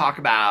asking me to talk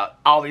about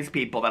all these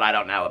people that I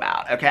don't know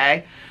about,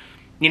 okay?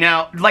 You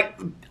know, like,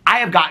 I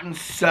have gotten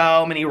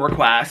so many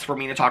requests for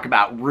me to talk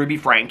about Ruby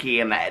Frankie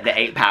and the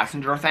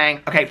 8-passenger thing.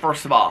 Okay,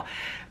 first of all,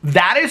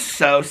 that is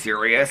so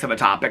serious of a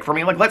topic for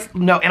me. Like,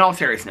 in all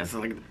seriousness,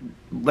 like,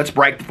 let's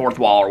break the fourth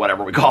wall or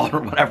whatever we call it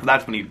or whatever.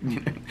 That's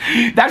when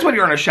that's when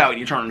you're on a show and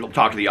you turn and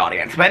talk to the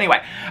audience. But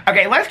anyway,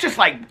 okay, let's just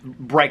like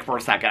break for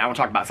a second. I want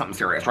to talk about something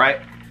serious, right?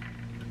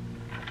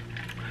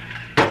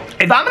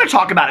 If I'm going to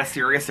talk about a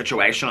serious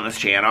situation on this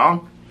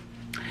channel,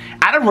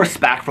 out of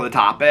respect for the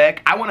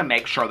topic, I want to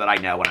make sure that I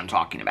know what I'm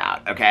talking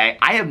about, okay?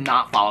 I have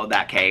not followed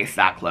that case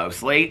that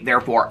closely.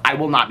 Therefore, I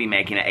will not be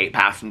making an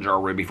 8-passenger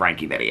Ruby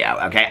Frankie video,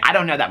 okay? I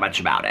don't know that much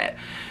about it.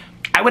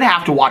 I would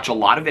have to watch a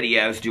lot of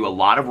videos, do a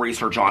lot of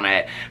research on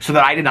it, so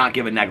that I did not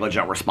give a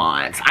negligent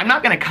response. I'm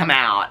not going to come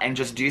out and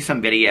just do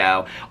some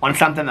video on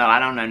something that I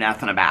don't know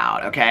nothing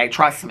about, okay?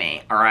 Trust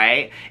me, all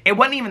right? It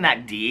wasn't even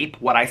that deep,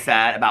 what I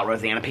said about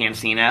Rosanna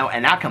Pansino,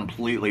 and that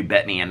completely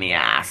bit me in the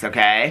ass,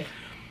 okay?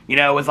 You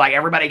know, it was like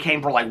everybody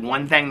came for like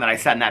one thing that I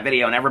said in that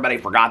video and everybody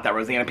forgot that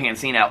Rosanna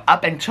Pansino,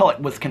 up until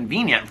it was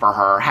convenient for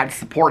her, had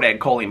supported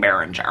Colleen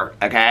Ballinger,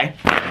 okay?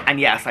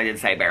 And yes, I did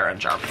say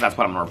Ballinger, because that's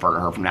what I'm going to refer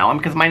to her from now on,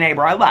 because my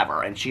neighbor, I love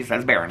her, and she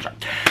says Ballinger.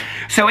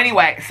 So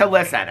anyway, so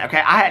listen, okay,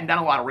 I hadn't done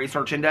a lot of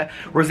research into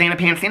Rosanna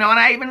Pansino, and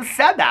I even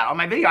said that on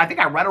my video. I think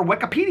I read her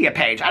Wikipedia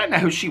page. I didn't know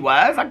who she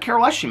was. I'd care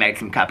less she made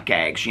some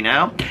cupcakes, you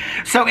know?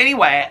 So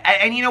anyway,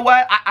 and you know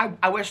what?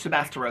 I wish the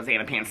best to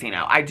Rosanna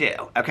Pansino. I do,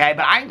 okay?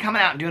 But I ain't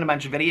coming out and doing a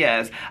bunch of videos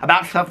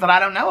about stuff that I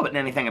don't know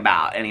anything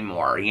about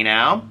anymore, you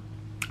know?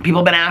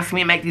 People have been asking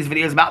me to make these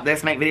videos about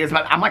this, make videos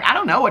about... I'm like, I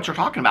don't know what you're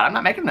talking about. I'm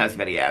not making those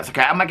videos,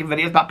 okay? I'm making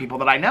videos about people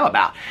that I know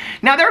about.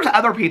 Now, there's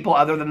other people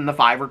other than the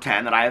 5 or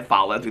 10 that I have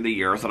followed through the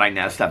years that I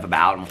know stuff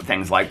about and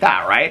things like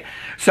that, right?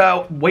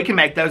 So, we can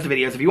make those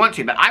videos if you want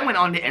to. But I went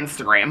on to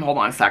Instagram. Hold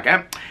on a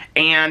second.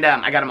 And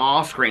I got them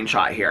all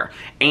screenshot here.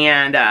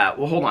 And,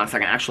 well, hold on a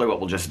second. Actually,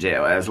 what we'll just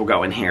do is we'll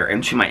go in here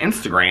into my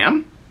Instagram.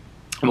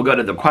 And we'll go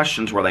to the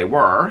questions where they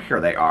were. Here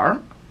they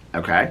are.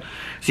 Okay.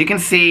 So, you can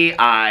see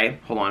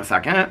hold on a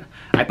second.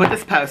 I put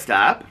this post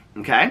up,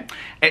 okay?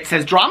 It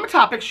says, drama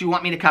topics you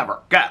want me to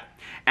cover. Go.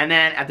 And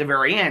then at the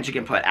very end, you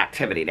can put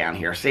activity down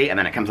here, see? And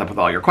then it comes up with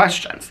all your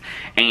questions.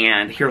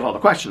 And here's all the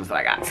questions that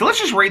I got. So let's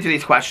just read through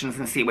these questions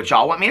and see what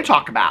y'all want me to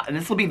talk about. And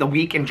this will be the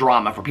week in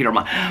drama for Peter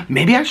Monn.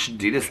 Maybe I should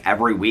do this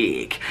every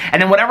week. And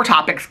then whatever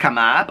topics come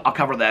up, I'll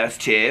cover those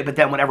too. But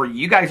then whatever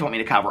you guys want me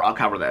to cover, I'll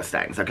cover those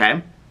things,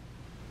 okay?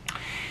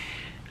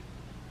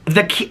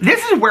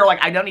 This is where,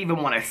 like, I don't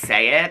even want to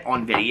say it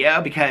on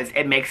video because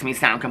it makes me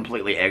sound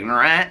completely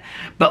ignorant.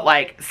 But,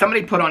 like,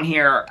 somebody put on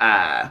here,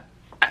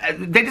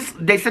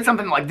 they said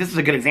something like, this is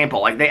a good example.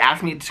 Like, they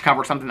asked me to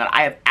cover something that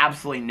I have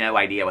absolutely no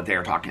idea what they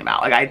were talking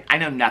about. Like, I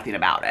know nothing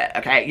about it,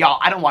 okay? Y'all,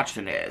 I don't watch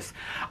the news.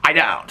 I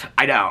don't.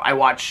 I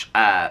watch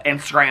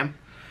Instagram.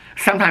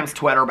 Sometimes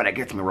Twitter, but it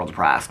gets me real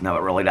depressed. No,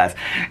 it really does.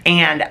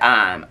 And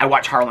I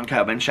watch Harlan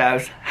Coben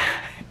shows.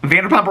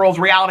 Vanderpump Rules,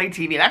 reality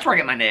TV, that's where I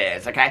get my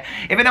news, okay?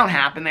 If it don't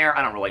happen there,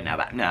 I don't really know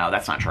about it. No,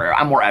 that's not true.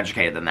 I'm more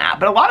educated than that.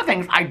 But a lot of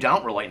things, I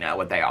don't really know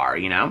what they are,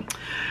 you know?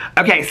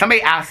 Okay,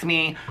 somebody asked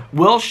me,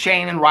 will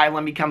Shane and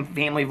Rylan become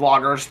family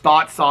vloggers?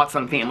 Thoughts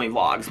on family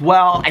vlogs?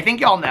 Well, I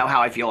think y'all know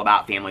how I feel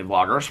about family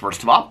vloggers,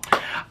 first of all.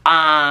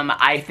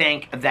 I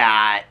think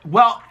that,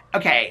 well,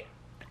 okay,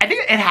 I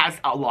think it has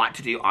a lot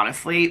to do,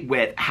 honestly,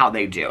 with how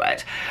they do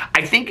it.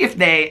 I think if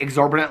they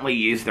exorbitantly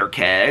use their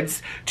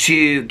kids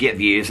to get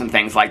views and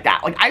things like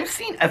that. Like, I've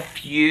seen a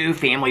few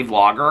family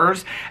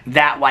vloggers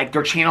that, like,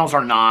 their channels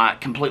are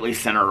not completely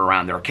centered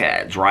around their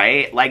kids,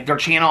 right? Like, their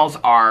channels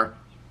are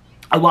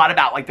a lot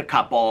about, like, the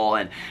couple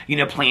and, you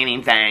know,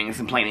 planning things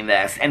and planning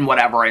this and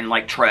whatever and,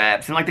 like,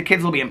 trips. And, like, the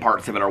kids will be in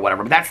parts of it or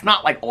whatever. But that's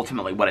not, like,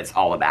 ultimately what it's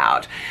all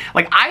about.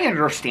 Like, I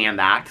understand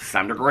that to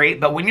some degree.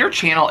 But when your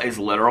channel is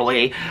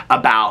literally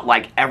about,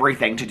 like,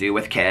 everything to do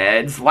with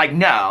kids, like,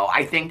 no.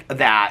 I think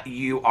that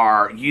you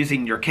are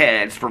using your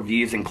kids for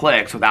views and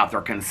clicks without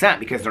their consent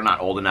because they're not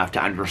old enough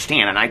to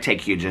understand. And I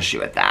take huge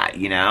issue at that,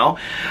 you know?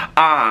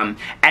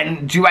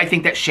 And do I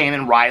think that Shane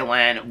and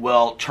Rylan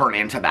will turn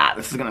into that?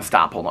 This is going to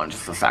stop. Hold on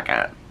just a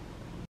second.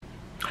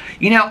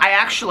 You know,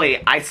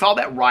 I saw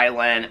that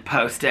Rylan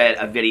posted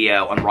a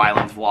video on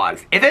Rylan's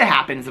vlogs. If it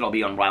happens, it'll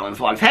be on Rylan's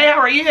vlogs. Hey, how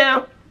are you? Good, how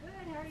are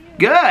you?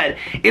 Good.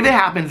 If it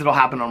happens, it'll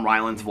happen on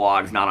Rylan's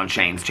vlogs, not on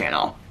Shane's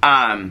channel.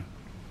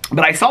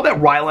 But I saw that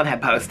Rylan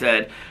had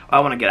posted, I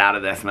want to get out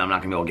of this and I'm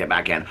not going to be able to get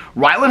back in.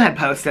 Rylan had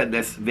posted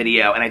this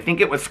video, and I think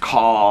it was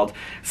called,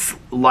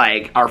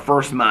 like, Our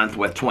First Month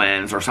with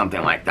Twins or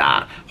something like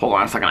that. Hold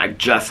on a second, I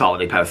just saw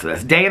that he posted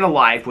this. Day in the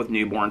Life with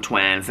Newborn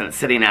Twins, and it's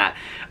sitting at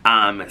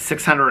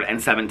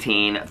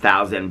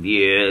 617,000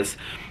 views.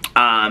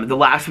 The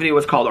last video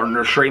was called Our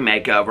Nursery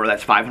Makeover,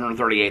 that's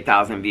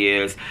 538,000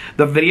 views.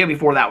 The video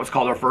before that was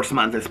called Our First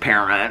Month as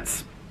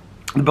Parents.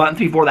 The month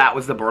before that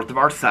was the birth of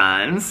our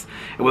sons.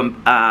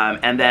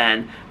 And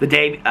then the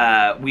day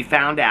we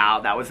found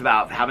out, that was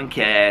about having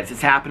kids.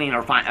 It's happening,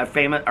 our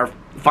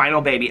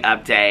final baby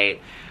update.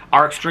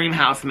 Our extreme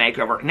house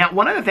makeover. Now,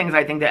 one of the things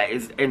I think that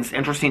is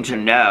interesting to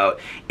note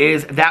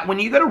is that when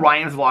you go to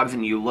Ryan's vlogs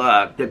and you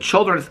look, the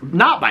children's,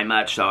 not by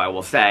much though, I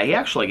will say, he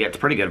actually gets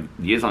pretty good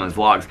views on his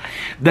vlogs.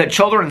 The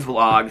children's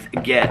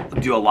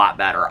vlogs do a lot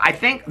better. I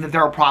think that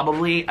there are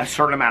probably a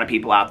certain amount of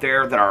people out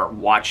there that are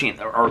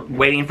watching or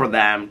waiting for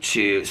them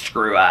to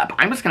screw up.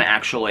 I'm just going to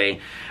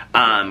actually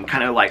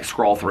kind of like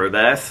scroll through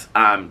this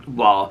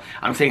while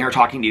I'm sitting here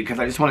talking to you because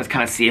I just want to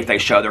kind of see if they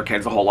show their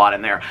kids a whole lot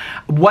in there.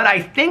 What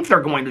I think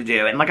they're going to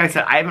do, and like I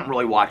said, I haven't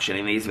really watched any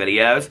of these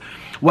videos.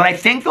 What I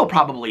think they'll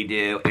probably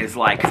do is,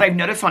 like, because I've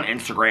noticed on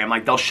Instagram,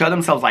 like, they'll show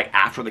themselves, like,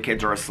 after the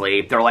kids are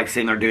asleep. They're, like,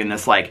 sitting there doing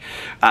this, like,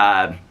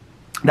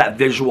 that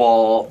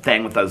visual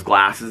thing with those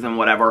glasses and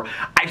whatever.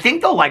 I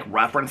think they'll, like,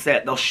 reference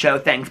it. They'll show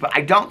things, but I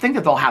don't think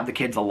that they'll have the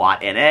kids a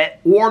lot in it,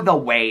 or they'll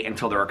wait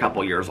until they're a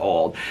couple years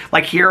old.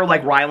 Like, here,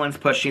 like, Rylan's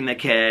pushing the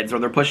kids, or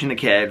they're pushing the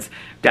kids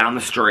down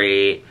the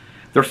street.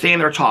 They're sitting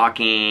there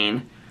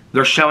talking.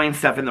 They're showing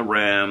stuff in the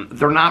room.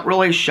 They're not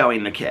really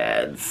showing the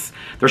kids.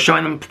 They're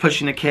showing them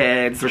pushing the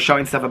kids. They're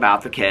showing stuff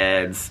about the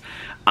kids.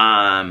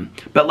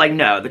 But, like,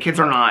 no, the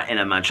kids are not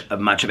in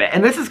much of it.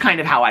 And this is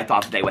kind of how I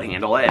thought that they would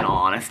handle it, in all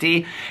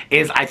honesty,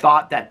 is I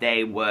thought that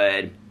they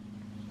would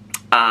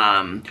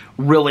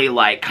really,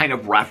 like, kind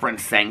of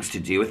reference things to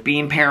do with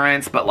being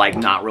parents, but, like,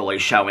 not really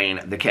showing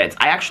the kids.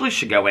 I actually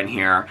should go in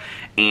here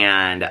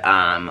and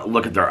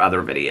look at their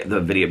other video,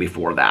 the video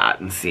before that,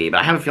 and see.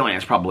 But I have a feeling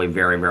it's probably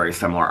very, very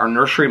similar. Our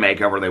nursery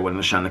makeover, they wouldn't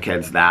have shown the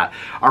kids that.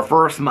 Our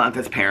first month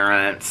as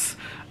parents,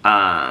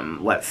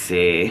 let's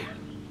see.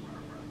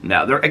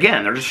 No,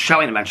 they're just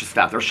showing a bunch of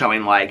stuff. They're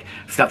showing, like,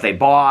 stuff they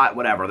bought,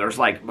 whatever. There's,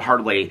 like,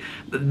 hardly...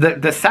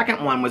 The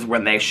second one was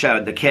when they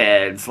showed the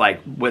kids,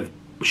 like, with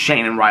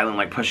Shane and Rylan,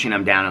 like, pushing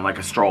them down in, like,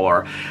 a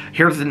stroller.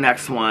 Here's the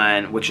next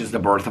one, which is the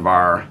birth of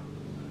our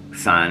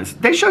sons.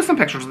 They show some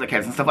pictures of the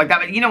kids and stuff like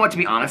that. But you know what, to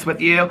be honest with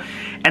you,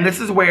 and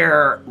this is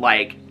where,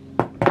 like...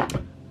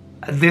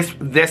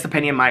 This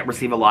opinion might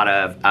receive a lot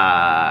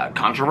of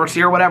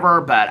controversy or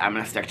whatever, but I'm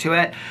going to stick to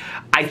it.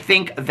 I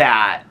think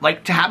that,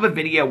 like, to have a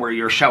video where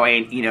you're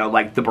showing, you know,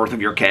 like, the birth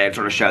of your kids,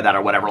 or to show that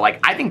or whatever,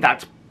 like, I think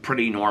that's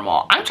pretty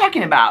normal. I'm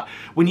talking about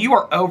when you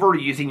are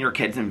overusing your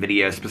kids in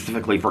videos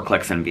specifically for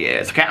clicks and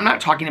views, okay? I'm not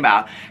talking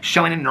about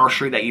showing a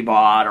nursery that you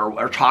bought,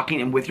 or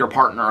talking with your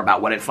partner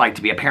about what it's like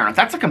to be a parent.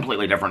 That's a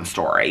completely different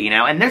story, you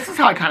know? And this is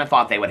how I kind of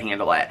thought they would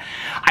handle it.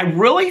 I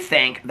really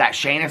think that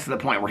Shane is to the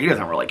point where he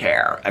doesn't really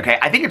care, okay?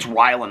 I think it's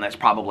Rylan that's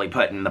probably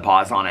putting the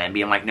pause on it and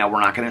being like, no,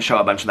 we're not going to show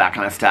a bunch of that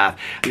kind of stuff.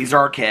 These are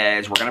our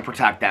kids. We're going to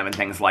protect them and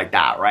things like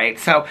that, right?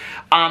 So,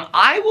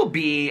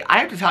 I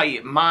have to tell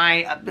you,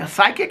 my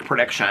psychic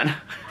prediction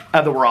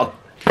of the world,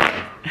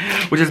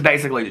 which is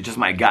basically just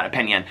my gut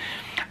opinion,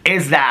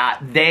 is that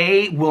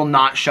they will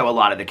not show a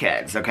lot of the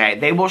kids, okay?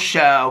 They will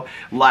show,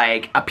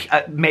 like,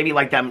 maybe,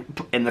 like, them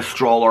in the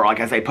stroller,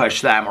 like, as they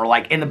push them, or,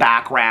 like, in the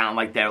background,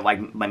 like, they're,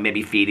 like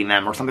maybe feeding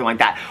them or something like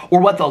that. Or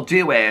what they'll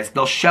do is,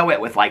 they'll show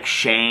it with, like,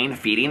 Shane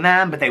feeding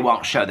them, but they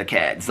won't show the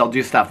kids. They'll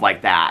do stuff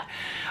like that.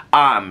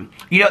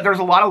 You know, there's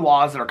a lot of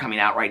laws that are coming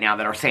out right now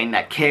that are saying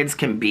that kids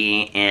can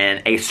be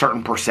in a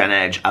certain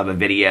percentage of a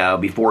video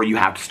before you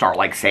have to start,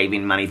 like,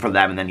 saving money for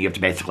them, and then you have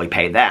to basically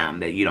pay them,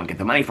 that you don't get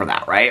the money for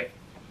that, right?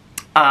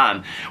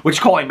 Which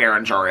Colleen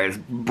Ballinger is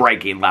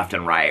breaking left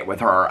and right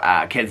with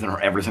her kids in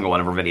every single one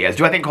of her videos.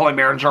 Do I think Colleen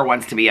Ballinger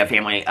wants to be a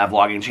family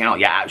vlogging channel?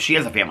 Yeah, she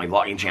is a family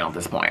vlogging channel at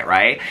this point,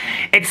 right?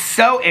 It's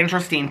so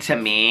interesting to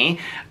me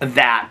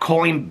that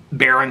Colleen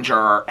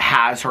Ballinger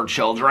has her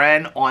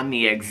children on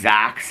the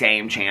exact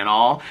same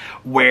channel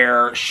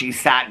where she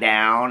sat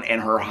down in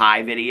her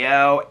high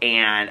video.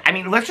 And, I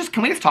mean,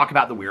 can we just talk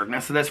about the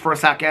weirdness of this for a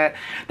second?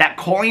 That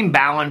Colleen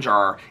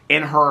Ballinger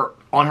in her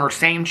on her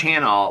same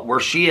channel where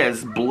she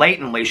is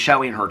blatantly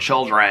showing her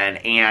children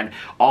and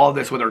all of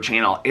this with her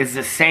channel is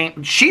the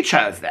same. She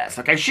chose this,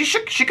 okay? She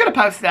could have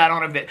posted that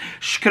on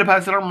she could have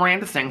posted it on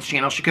Miranda Singh's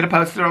channel. She could have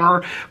posted it on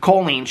her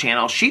Colleen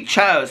channel. She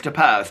chose to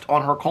post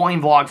on her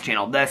Colleen Vlogs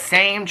channel, the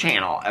same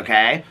channel,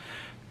 okay?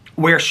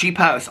 Where she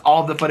posts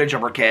all the footage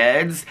of her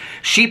kids.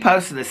 She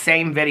posted the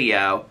same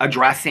video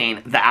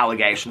addressing the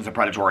allegations of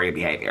predatory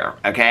behavior,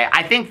 okay?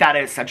 I think that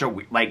is such a,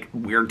 like,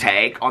 weird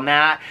take on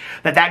that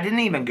didn't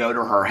even go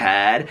to her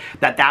head,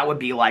 that would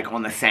be, like,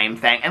 on the same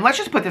thing. And let's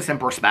just put this in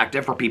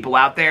perspective for people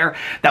out there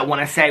that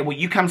want to say, well,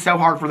 you come so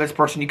hard for this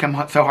person, you come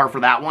so hard for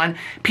that one.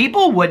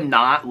 People would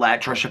not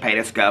let Trisha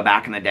Paytas go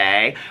back in the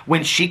day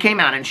when she came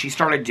out and she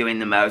started doing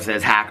the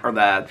Moses Hack, or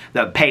the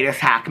Paytas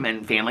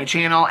Hackman family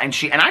channel, and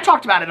I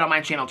talked about it on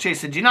my channel too.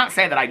 So do not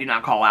say that I do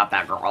not call out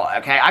that girl,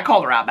 okay? I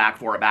called her out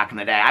back in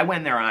the day. I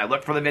went there and I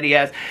looked for the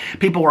videos.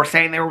 People were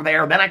saying they were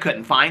there. Then I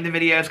couldn't find the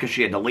videos because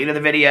she had deleted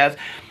the videos.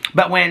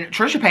 But when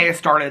Trisha Paytas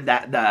started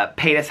the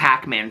Paytas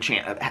Hackman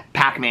channel,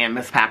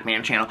 Miss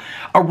Pac-Man channel,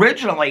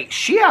 originally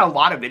she had a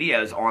lot of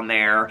videos on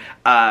there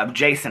of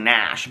Jason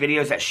Nash,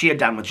 videos that she had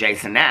done with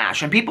Jason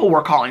Nash, and people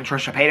were calling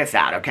Trisha Paytas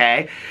out,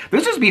 okay?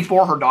 This is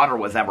before her daughter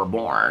was ever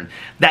born,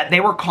 that they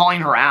were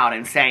calling her out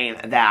and saying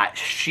that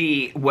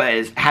she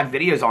had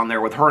videos on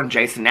there with her and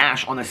Jason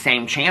Nash on the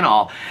same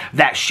channel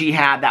that she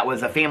had, that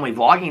was a family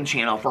vlogging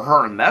channel for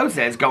her and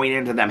Moses, going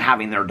into them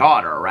having their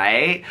daughter,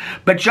 right?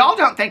 But y'all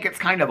don't think it's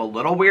kind of a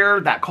little weird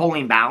that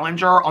Colleen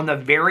Ballinger, on the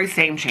very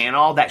same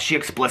channel that she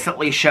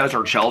explicitly shows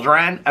her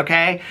children,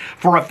 okay,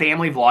 for a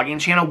family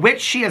vlogging channel,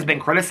 which she has been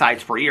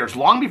criticized for years,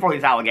 long before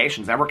these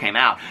allegations ever came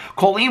out.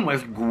 Colleen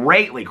was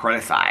greatly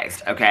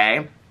criticized,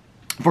 okay,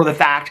 for the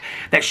fact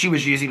that she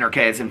was using her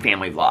kids in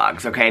family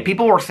vlogs, okay?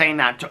 People were saying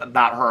that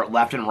about her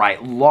left and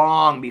right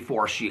long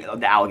before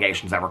the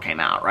allegations ever came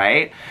out,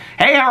 right?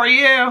 Hey, how are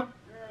you?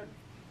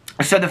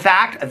 So the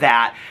fact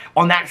that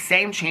on that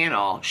same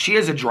channel, she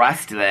has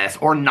addressed this,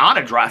 or not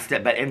addressed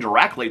it, but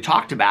indirectly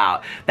talked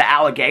about the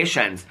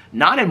allegations,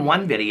 not in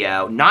one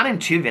video, not in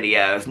two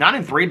videos, not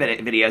in three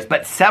videos,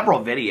 but several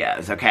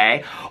videos,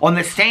 okay? On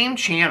the same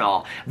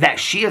channel that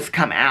she has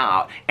come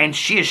out and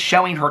she is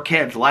showing her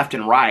kids left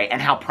and right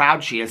and how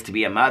proud she is to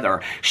be a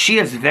mother. She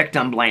is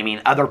victim blaming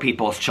other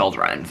people's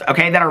children,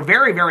 okay, that are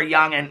very, very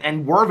young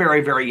and were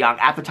very, very young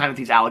at the time that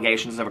these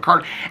allegations have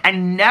occurred,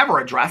 and never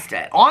addressed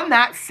it on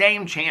that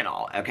same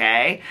channel,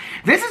 okay?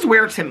 This is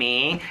where, to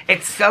me,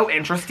 it's so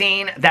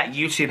interesting that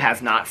YouTube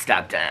has not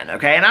stepped in,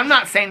 okay? And I'm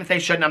not saying that they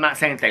shouldn't, I'm not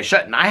saying that they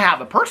shouldn't. I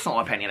have a personal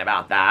opinion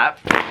about that.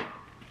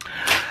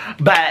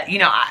 But, you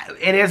know,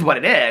 it is what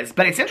it is.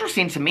 But it's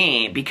interesting to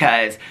me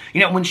because, you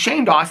know, when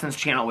Shane Dawson's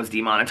channel was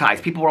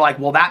demonetized, people were like,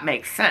 well, that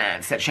makes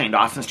sense that Shane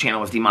Dawson's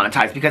channel was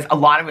demonetized because a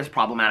lot of his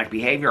problematic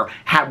behavior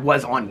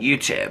was on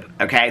YouTube,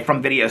 okay,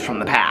 from videos from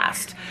the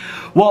past.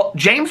 Well,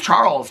 James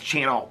Charles'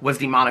 channel was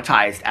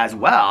demonetized as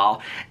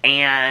well,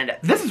 and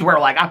this is where,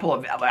 like,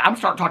 I'm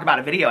starting to talk about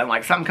a video, and,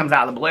 like, something comes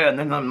out of the blue, and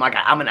then I'm like,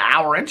 I'm an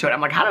hour into it,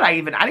 I'm like,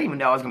 I didn't even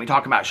know I was going to be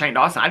talking about Shane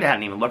Dawson. I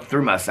hadn't even looked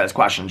through most of those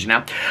questions, you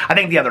know? I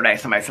think the other day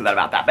somebody said that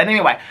about that. But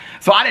anyway,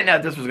 so I didn't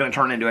know this was going to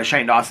turn into a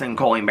Shane Dawson,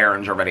 Colleen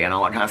Ballinger video and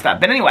all that kind of stuff.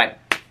 But anyway,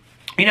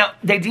 you know,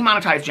 they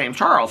demonetized James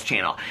Charles'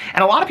 channel.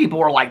 And a lot of people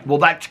were like, well,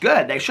 that's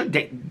good. They should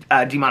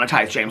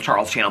demonetize James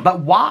Charles' channel. But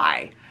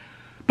why?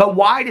 But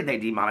why did they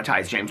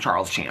demonetize James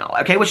Charles' channel?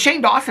 Okay, with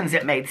Shane Dawson's,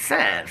 it made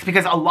sense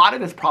because a lot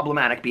of his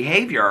problematic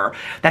behavior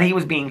that he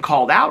was being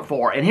called out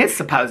for in his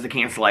supposed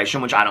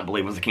cancellation, which I don't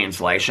believe was a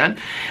cancellation,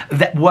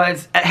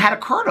 had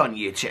occurred on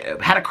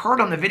YouTube, had occurred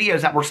on the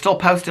videos that were still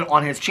posted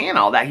on his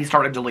channel that he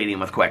started deleting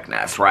with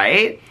quickness,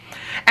 right?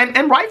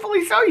 And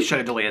rightfully so, he should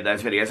have deleted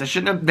those videos. They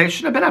shouldn't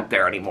have been up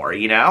there anymore,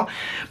 you know?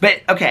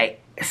 But, okay,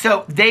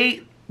 so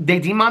they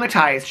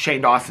demonetized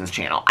Shane Dawson's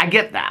channel. I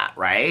get that,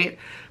 right?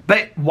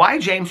 But why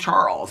James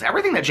Charles?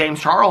 Everything that James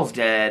Charles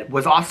did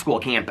was off-school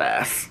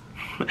campus.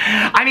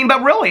 I mean,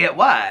 but really it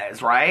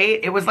was, right?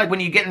 It was like when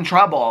you get in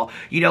trouble,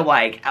 you know,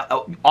 like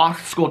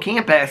off-school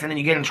campus, and then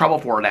you get in trouble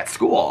for it at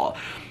school,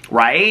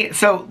 right?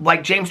 So,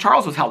 like, James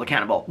Charles was held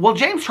accountable. Well,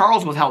 James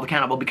Charles was held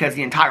accountable because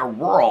the entire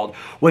world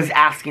was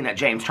asking that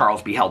James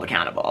Charles be held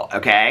accountable,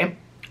 okay?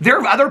 There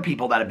are other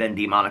people that have been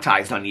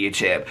demonetized on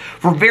YouTube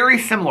for very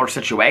similar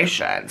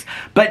situations,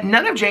 but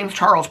none of James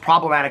Charles'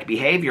 problematic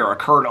behavior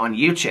occurred on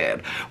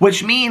YouTube,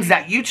 which means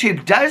that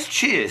YouTube does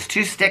choose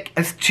to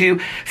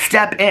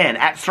step in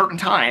at certain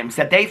times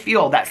that they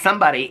feel that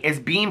somebody is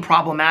being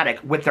problematic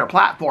with their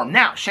platform.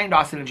 Now, Shane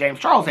Dawson and James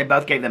Charles, they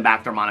both gave them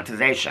back their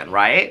monetization,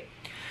 right?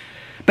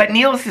 But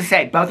needless to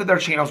say, both of their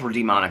channels were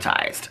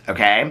demonetized,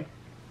 okay?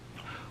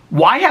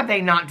 Why have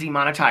they not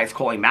demonetized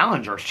Colleen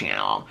Ballinger's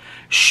channel?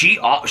 She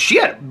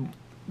had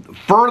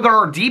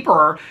further,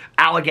 deeper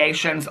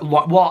allegations.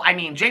 Well, I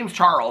mean, James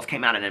Charles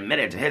came out and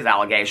admitted to his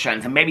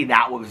allegations, and maybe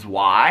that was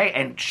why,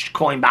 and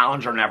Colleen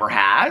Ballinger never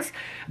has.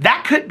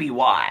 That could be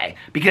why,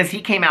 because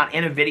he came out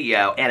in a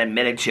video and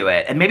admitted to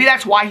it, and maybe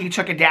that's why he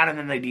took it down and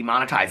then they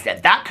demonetized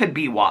it. That could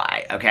be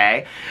why,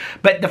 okay?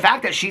 But the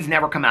fact that she's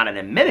never come out and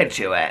admitted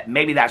to it,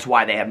 maybe that's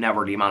why they have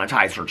never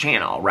demonetized her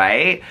channel,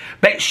 right?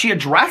 But she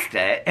addressed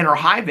it in her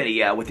high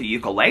video with the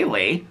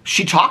ukulele.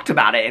 She talked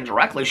about it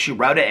indirectly. She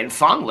wrote it in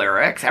song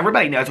lyrics.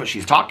 Everybody knows what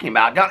she's talking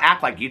about. Don't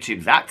act like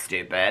YouTube's that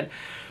stupid,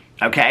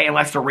 okay?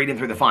 Unless they're reading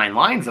through the fine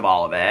lines of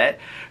all of it.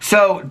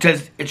 So,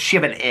 does she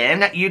have an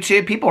in at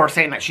YouTube? People are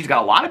saying that she's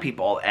got a lot of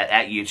people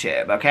at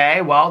YouTube,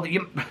 okay? Well,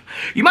 you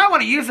might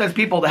want to use those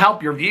people to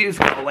help your views,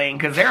 Colleen,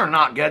 because they're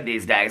not good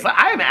these days.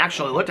 I haven't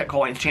actually looked at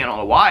Colleen's channel in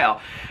a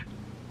while.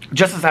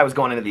 Just as I was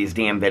going into these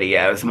damn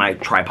videos, my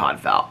tripod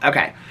fell.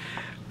 Okay.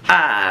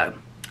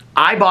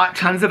 I bought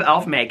tons of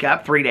e.l.f.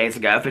 makeup 3 days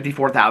ago,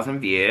 54,000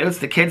 views.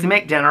 The kids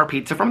make dinner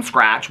pizza from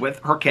scratch with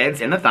her kids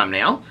in the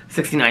thumbnail,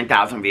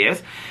 69,000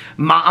 views.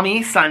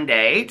 Mommy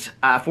Sundate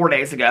 4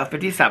 days ago,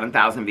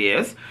 57,000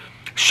 views.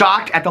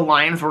 Shocked at the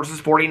Lions versus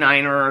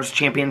 49ers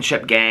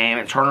championship game.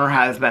 It's her and her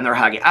husband, they're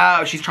hugging.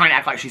 Oh, she's trying to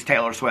act like she's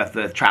Taylor Swift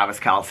with Travis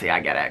Kelce. I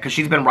get it. Because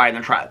she's been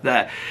riding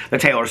the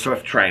Taylor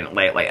Swift train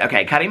lately.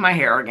 Okay, cutting my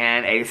hair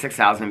again,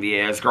 86,000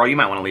 views. Girl, you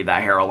might want to leave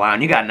that hair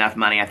alone. You got enough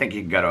money. I think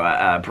you can go to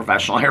a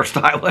professional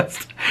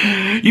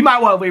hairstylist. You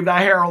might want to leave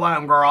that hair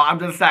alone, girl. I'm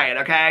just saying,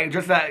 okay?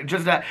 Just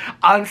a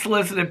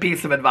unsolicited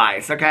piece of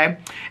advice, okay?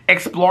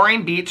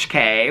 Exploring beach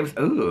caves.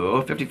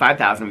 Ooh,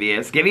 55,000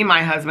 views. Giving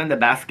my husband the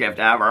best gift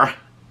ever.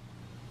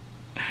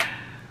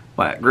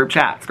 What? Group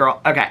chats,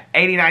 girl. Okay,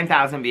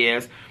 89,000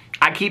 views.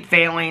 I keep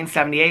failing,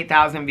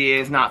 78,000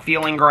 views. Not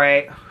feeling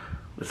great.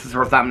 This is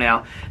her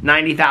thumbnail.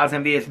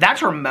 90,000 views.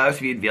 That's her most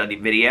viewed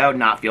video,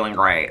 not feeling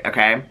great,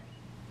 okay?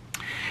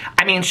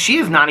 I mean, she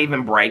is not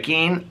even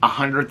breaking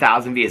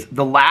 100,000 views.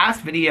 The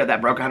last video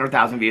that broke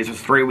 100,000 views was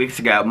 3 weeks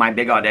ago, my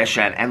big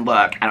audition. And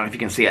look, I don't know if you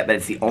can see it, but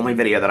it's the only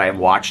video that I have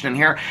watched in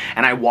here.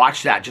 And I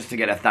watched that just to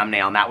get a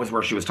thumbnail, and that was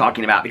where she was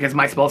talking about, because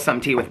my Spill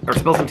Some Tea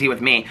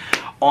with Me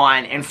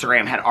on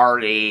Instagram had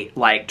already,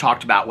 like,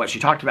 talked about what she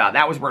talked about.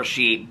 That was where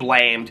she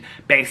blamed,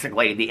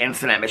 basically, the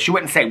incident. But she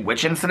wouldn't say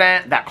which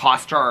incident that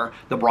cost her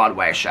the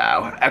Broadway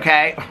show,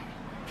 okay?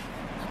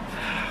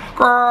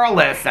 Girl,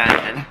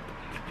 listen.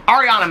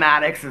 Ariana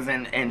Madix is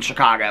in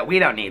Chicago. We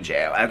don't need you,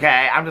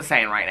 okay? I'm just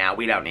saying right now,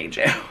 we don't need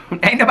you.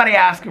 Ain't nobody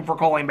asking for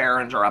Colleen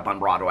Ballinger up on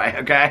Broadway,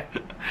 okay?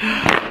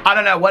 I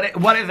don't know.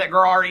 What is it,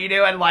 girl? Are you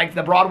doing, like,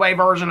 the Broadway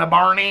version of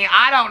Barney?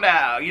 I don't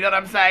know. You know what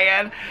I'm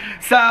saying?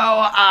 So,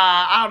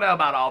 I don't know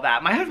about all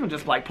that. My husband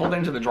just, like, pulled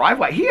into the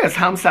driveway. He is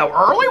home so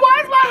early.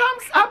 Why is my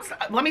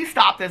home... Let me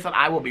stop this, and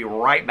I will be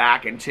right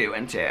back in 2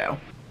 and 2.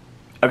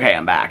 Okay,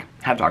 I'm back.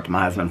 Had to talk to my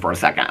husband for a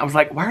second. I was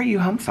like, why are you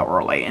home so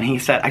early? And he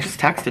said, I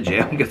just texted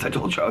you because I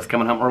told you I was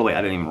coming home early.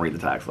 I didn't even read the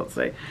text. Let's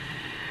see.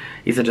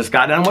 He said, just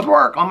got done with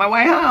work on my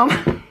way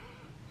home.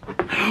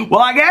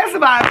 Well, I guess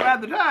if I had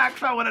read the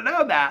text, I would have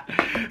known that.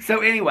 So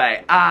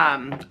anyway,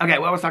 okay,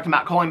 what I was talking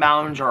about, Colleen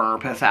Ballinger,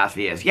 piss ass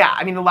views. Yeah,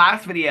 I mean, the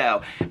last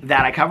video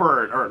that I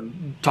covered or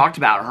talked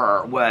about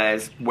her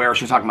was where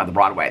she was talking about the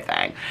Broadway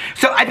thing.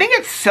 So I think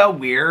it's so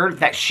weird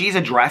that she's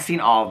addressing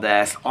all of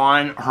this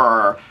on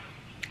her...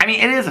 I mean,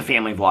 it is a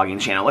family vlogging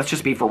channel. Let's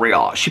just be for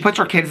real. She puts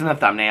her kids in the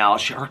thumbnail.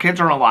 Her kids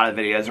are in a lot of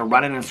videos. They're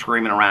running and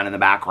screaming around in the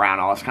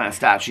background, all this kind of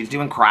stuff. She's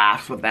doing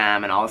crafts with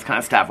them and all this kind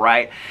of stuff,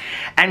 right?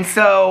 And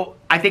so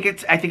I think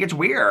it's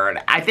weird.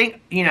 I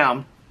think, you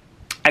know,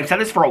 I've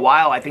said this for a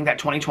while. I think that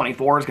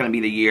 2024 is going to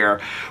be the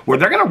year where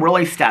they're going to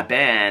really step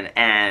in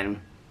and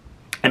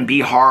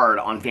be hard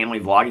on family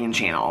vlogging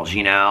channels,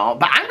 you know?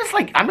 But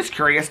I'm just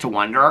curious to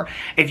wonder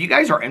if you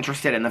guys are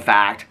interested in the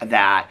fact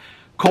that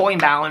Colleen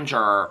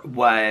Ballinger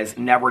was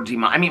never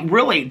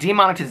really,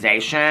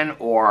 demonetization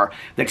or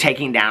the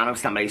taking down of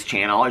somebody's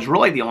channel is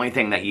really the only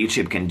thing that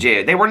YouTube can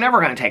do. They were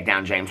never going to take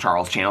down James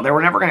Charles' channel. They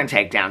were never going to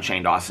take down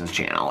Shane Dawson's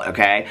channel,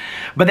 okay?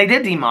 But they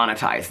did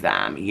demonetize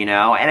them, you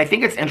know? And I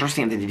think it's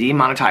interesting that they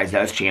demonetized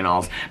those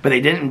channels, but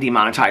they didn't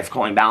demonetize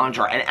Colleen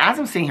Ballinger. And as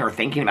I'm sitting here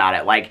thinking about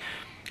it, like,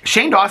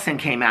 Shane Dawson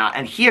came out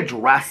and he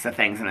addressed the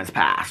things in his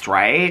past,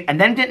 right? And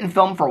then didn't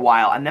film for a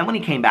while. And then when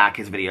he came back,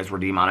 his videos were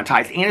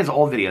demonetized and his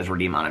old videos were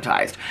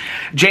demonetized.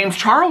 James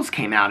Charles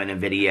came out in a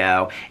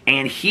video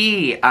and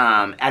he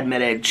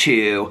admitted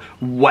to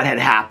what had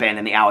happened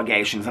and the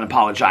allegations and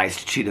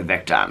apologized to the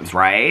victims,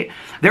 right?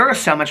 There is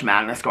so much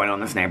madness going on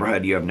in this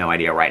neighborhood, you have no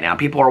idea right now.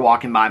 People are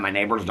walking by. My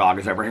neighbor's dog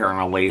is over here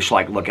on a leash,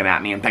 like, looking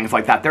at me and things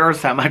like that. There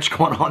is so much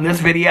going on. This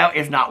video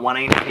is not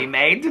wanting to be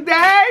made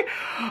today.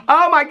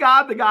 Oh my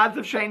God, the gods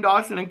of Shane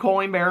Dawson and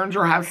Colleen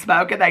Ballinger have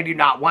spoken. They do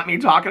not want me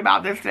talking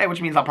about this today,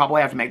 which means I'll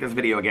probably have to make this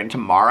video again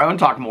tomorrow and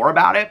talk more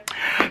about it.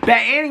 But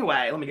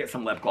anyway, let me get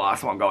some lip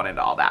gloss while I'm going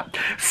into all that.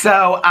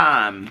 So,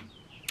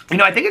 you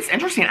know, I think it's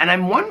interesting, and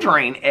I'm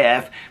wondering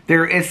if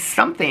there is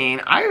something,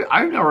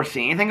 I've never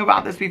seen anything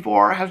about this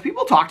before. Have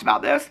people talked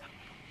about this?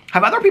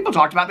 Have other people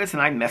talked about this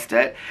and I missed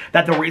it?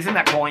 That the reason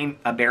that Colleen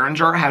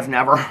Ballinger has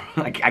never,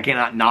 I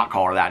cannot not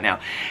call her that now,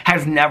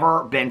 has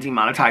never been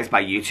demonetized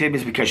by YouTube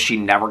is because she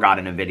never got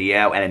in a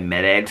video and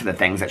admitted to the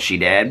things that she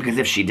did. Because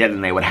if she did,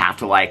 then they would have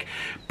to like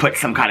put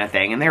some kind of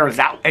thing in there. Is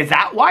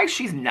that why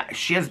she's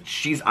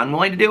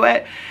unwilling to do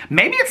it?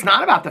 Maybe it's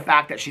not about the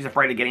fact that she's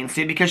afraid of getting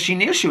sued because she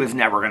knew she was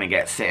never going to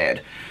get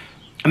sued.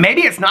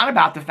 Maybe it's not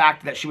about the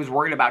fact that she was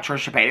worried about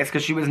Trisha Paytas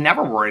because she was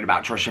never worried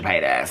about Trisha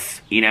Paytas,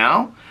 you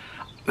know?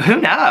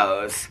 Who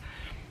knows?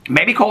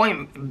 Maybe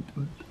Colleen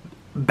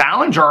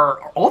Ballinger,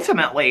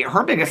 ultimately,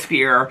 her biggest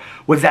fear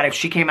was that if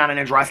she came out and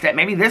addressed it,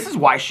 maybe this is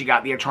why she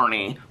got the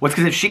attorney, was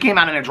because if she came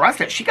out and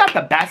addressed it, she got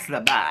the best of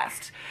the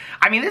best.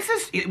 I mean, this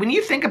is, when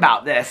you think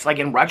about this, like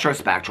in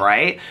retrospect,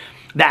 right?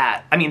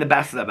 That, I mean, the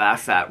best of the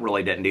best, that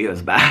really didn't do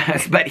his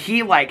best, but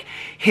he, like,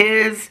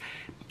 his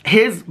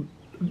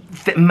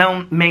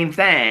main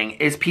thing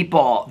is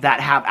people that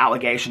have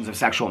allegations of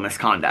sexual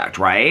misconduct,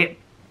 right?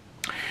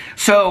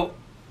 So,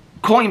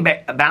 Colleen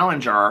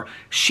Ballinger,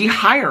 she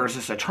hires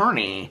this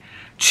attorney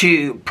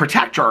to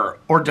protect her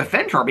or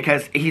defend her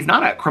because he's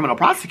not a criminal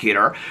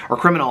prosecutor or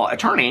criminal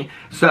attorney,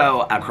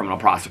 so a criminal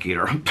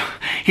prosecutor.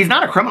 He's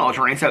not a criminal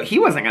attorney, so he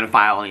wasn't going to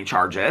file any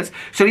charges.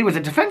 So he was a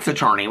defense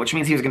attorney, which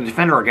means he was going to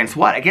defend her against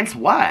what? Against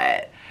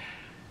what?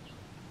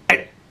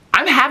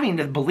 I'm having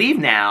to believe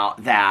now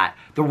that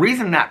the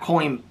reason that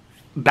Colleen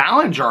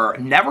Ballinger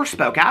never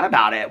spoke out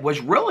about it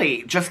was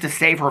really just to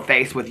save her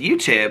face with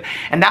YouTube,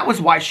 and that was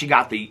why she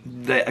got the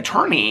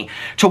attorney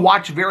to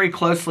watch very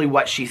closely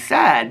what she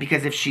said,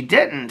 because if she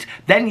didn't,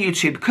 then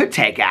YouTube could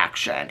take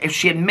action. If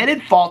she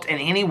admitted fault in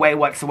any way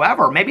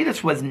whatsoever, maybe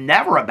this was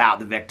never about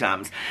the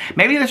victims,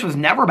 maybe this was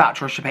never about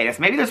Trisha Paytas,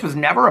 maybe this was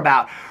never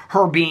about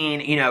her being,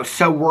 you know,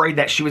 so worried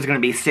that she was going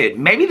to be sued.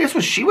 Maybe this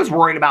was, she was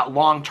worried about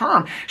long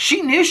term.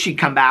 She knew she'd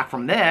come back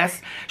from this.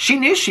 She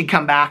knew she'd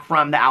come back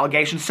from the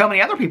allegations. So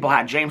many other people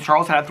had. James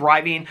Charles had a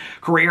thriving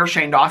career.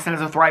 Shane Dawson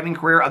has a thriving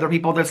career. Other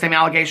people with the same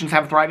allegations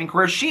have a thriving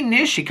career. She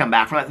knew she'd come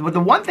back from it. But the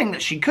one thing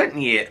that she couldn't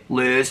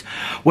lose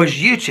was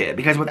YouTube,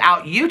 because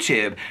without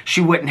YouTube,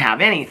 she wouldn't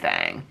have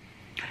anything.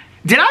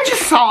 Did I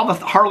just solve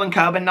a Harlan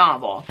Coben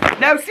novel?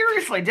 No,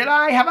 seriously, did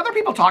I? Have other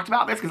people talked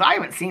about this? Because I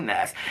haven't seen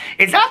this.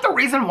 Is that the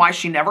reason why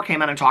she never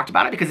came out and talked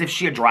about it? Because if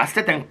she addressed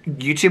it, then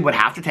YouTube would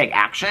have to take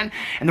action.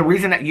 And the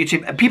reason that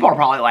YouTube, people are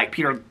probably like,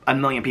 Peter, a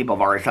million people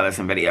have already said this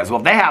in videos. Well,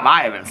 if they have,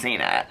 I haven't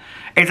seen it.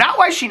 Is that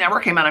why she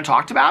never came out and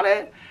talked about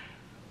it?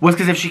 Was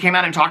because if she came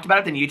out and talked about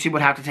it, then YouTube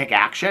would have to take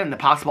action, and the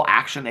possible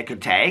action they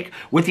could take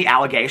with the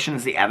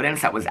allegations, the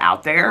evidence that was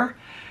out there.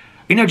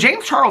 You know,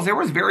 James Charles, there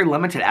was very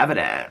limited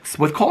evidence.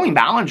 With Colleen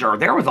Ballinger,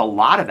 there was a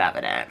lot of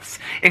evidence.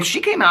 If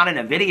she came out in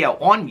a video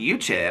on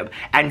YouTube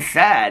and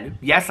said,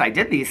 yes, I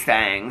did these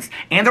things,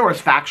 and there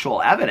was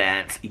factual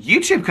evidence,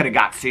 YouTube could have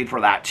got sued for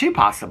that too,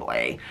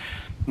 possibly.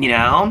 You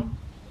know?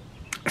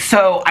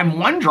 So I'm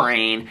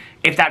wondering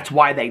if that's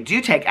why they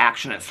do take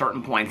action at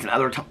certain points and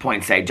other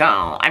points they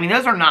don't. I mean,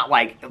 those are not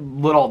like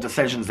little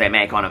decisions they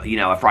make on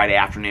a Friday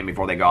afternoon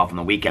before they go off on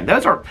the weekend.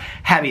 Those are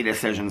heavy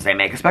decisions they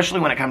make,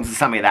 especially when it comes to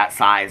somebody that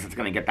size that's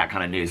going to get that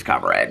kind of news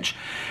coverage.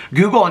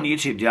 Google and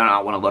YouTube do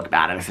not want to look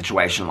bad in a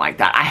situation like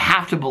that. I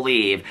have to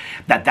believe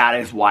that that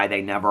is why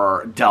they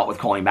never dealt with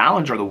Colleen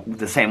Ballinger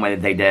the same way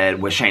that they did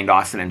with Shane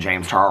Dawson and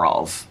James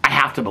Charles. I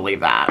have to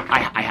believe that.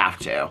 I have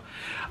to.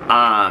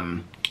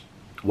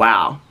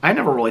 Wow, I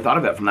never really thought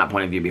of it from that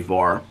point of view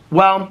before.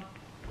 Well,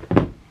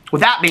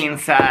 with that being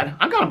said,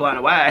 I'm kind of blown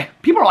away.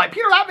 People are like,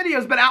 Peter, that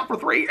video's been out for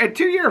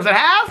 2 years. It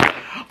has?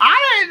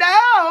 I didn't know.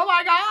 Oh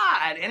my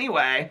God.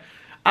 Anyway,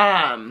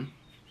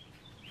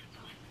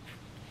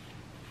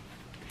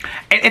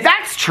 if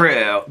that's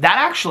true, that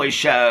actually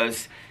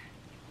shows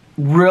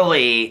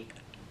really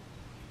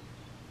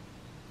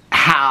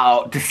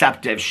how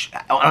deceptive,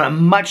 on a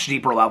much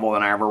deeper level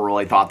than I ever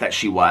really thought that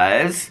she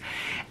was.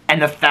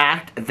 And the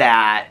fact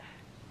that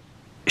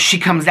she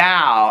comes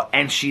out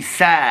and she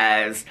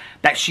says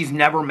that she's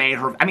never made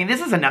her... I mean,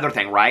 this is another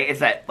thing, right? Is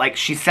that, like,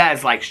 she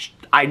says, like,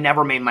 I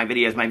never made my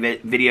videos. My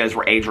videos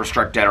were age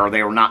restricted, or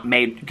they were not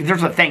made... Because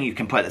there's a thing you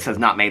can put that says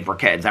not made for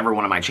kids. Every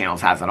one of my channels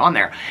has it on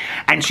there.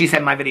 And she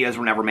said my videos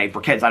were never made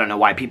for kids. I don't know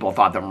why people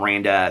thought that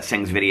Miranda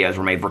Singh's videos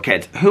were made for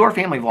kids. Who are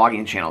family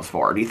vlogging channels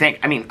for? Do you think...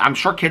 I mean, I'm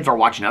sure kids are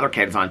watching other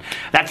kids on...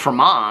 That's for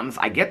moms.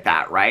 I get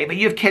that, right? But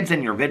you have kids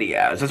in your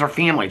videos. Those are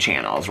family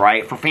channels,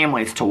 right? For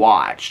families to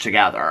watch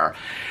together.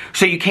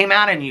 So you came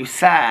out and you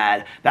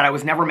said that I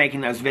was never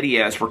making those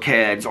videos for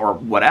kids or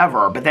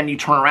whatever, but then you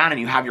turn around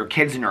and you have your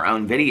kids in your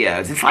own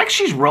videos. It's like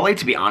she's really,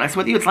 to be honest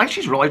with you, it's like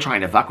she's really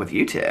trying to fuck with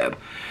YouTube.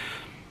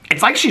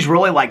 It's like she's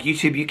really like,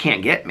 YouTube, you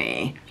can't get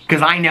me,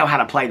 because I know how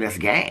to play this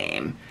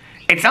game.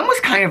 It's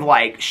almost kind of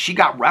like she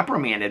got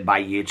reprimanded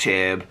by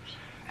YouTube,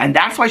 and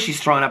that's why she's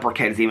throwing up her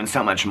kids even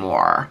so much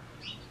more.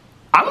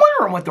 I'm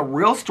wondering what the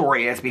real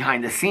story is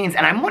behind the scenes,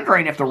 and I'm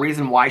wondering if the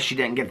reason why she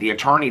didn't get the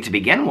attorney to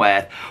begin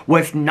with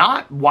was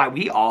not why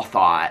we all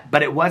thought,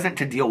 but it wasn't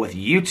to deal with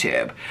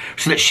YouTube,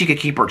 so that she could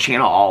keep her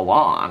channel all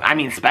along. I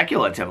mean,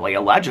 speculatively,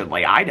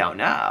 allegedly, I don't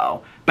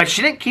know. But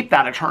she didn't keep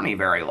that attorney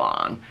very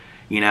long,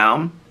 you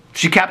know?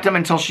 She kept him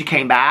until she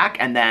came back,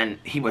 and then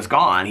he was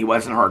gone. He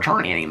wasn't her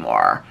attorney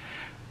anymore.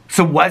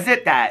 So was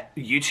it that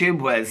YouTube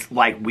was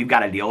like, we've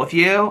got to deal with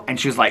you? And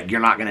she was like, you're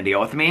not going to deal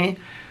with me?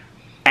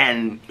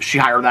 And she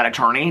hired that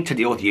attorney to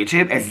deal with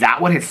YouTube? Is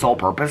that what his sole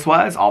purpose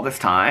was all this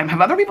time?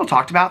 Have other people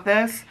talked about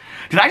this?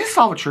 Did I just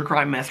solve a true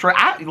crime mystery?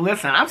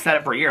 Listen, I've said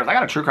it for years. I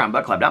got a true crime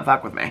book club. Don't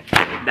fuck with me.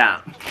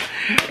 Don't.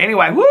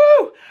 Anyway,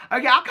 woo!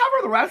 Okay, I'll cover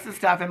the rest of the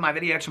stuff in my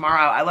video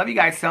tomorrow. I love you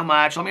guys so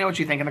much. Let me know what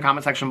you think in the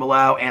comment section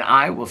below, and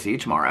I will see you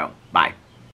tomorrow. Bye.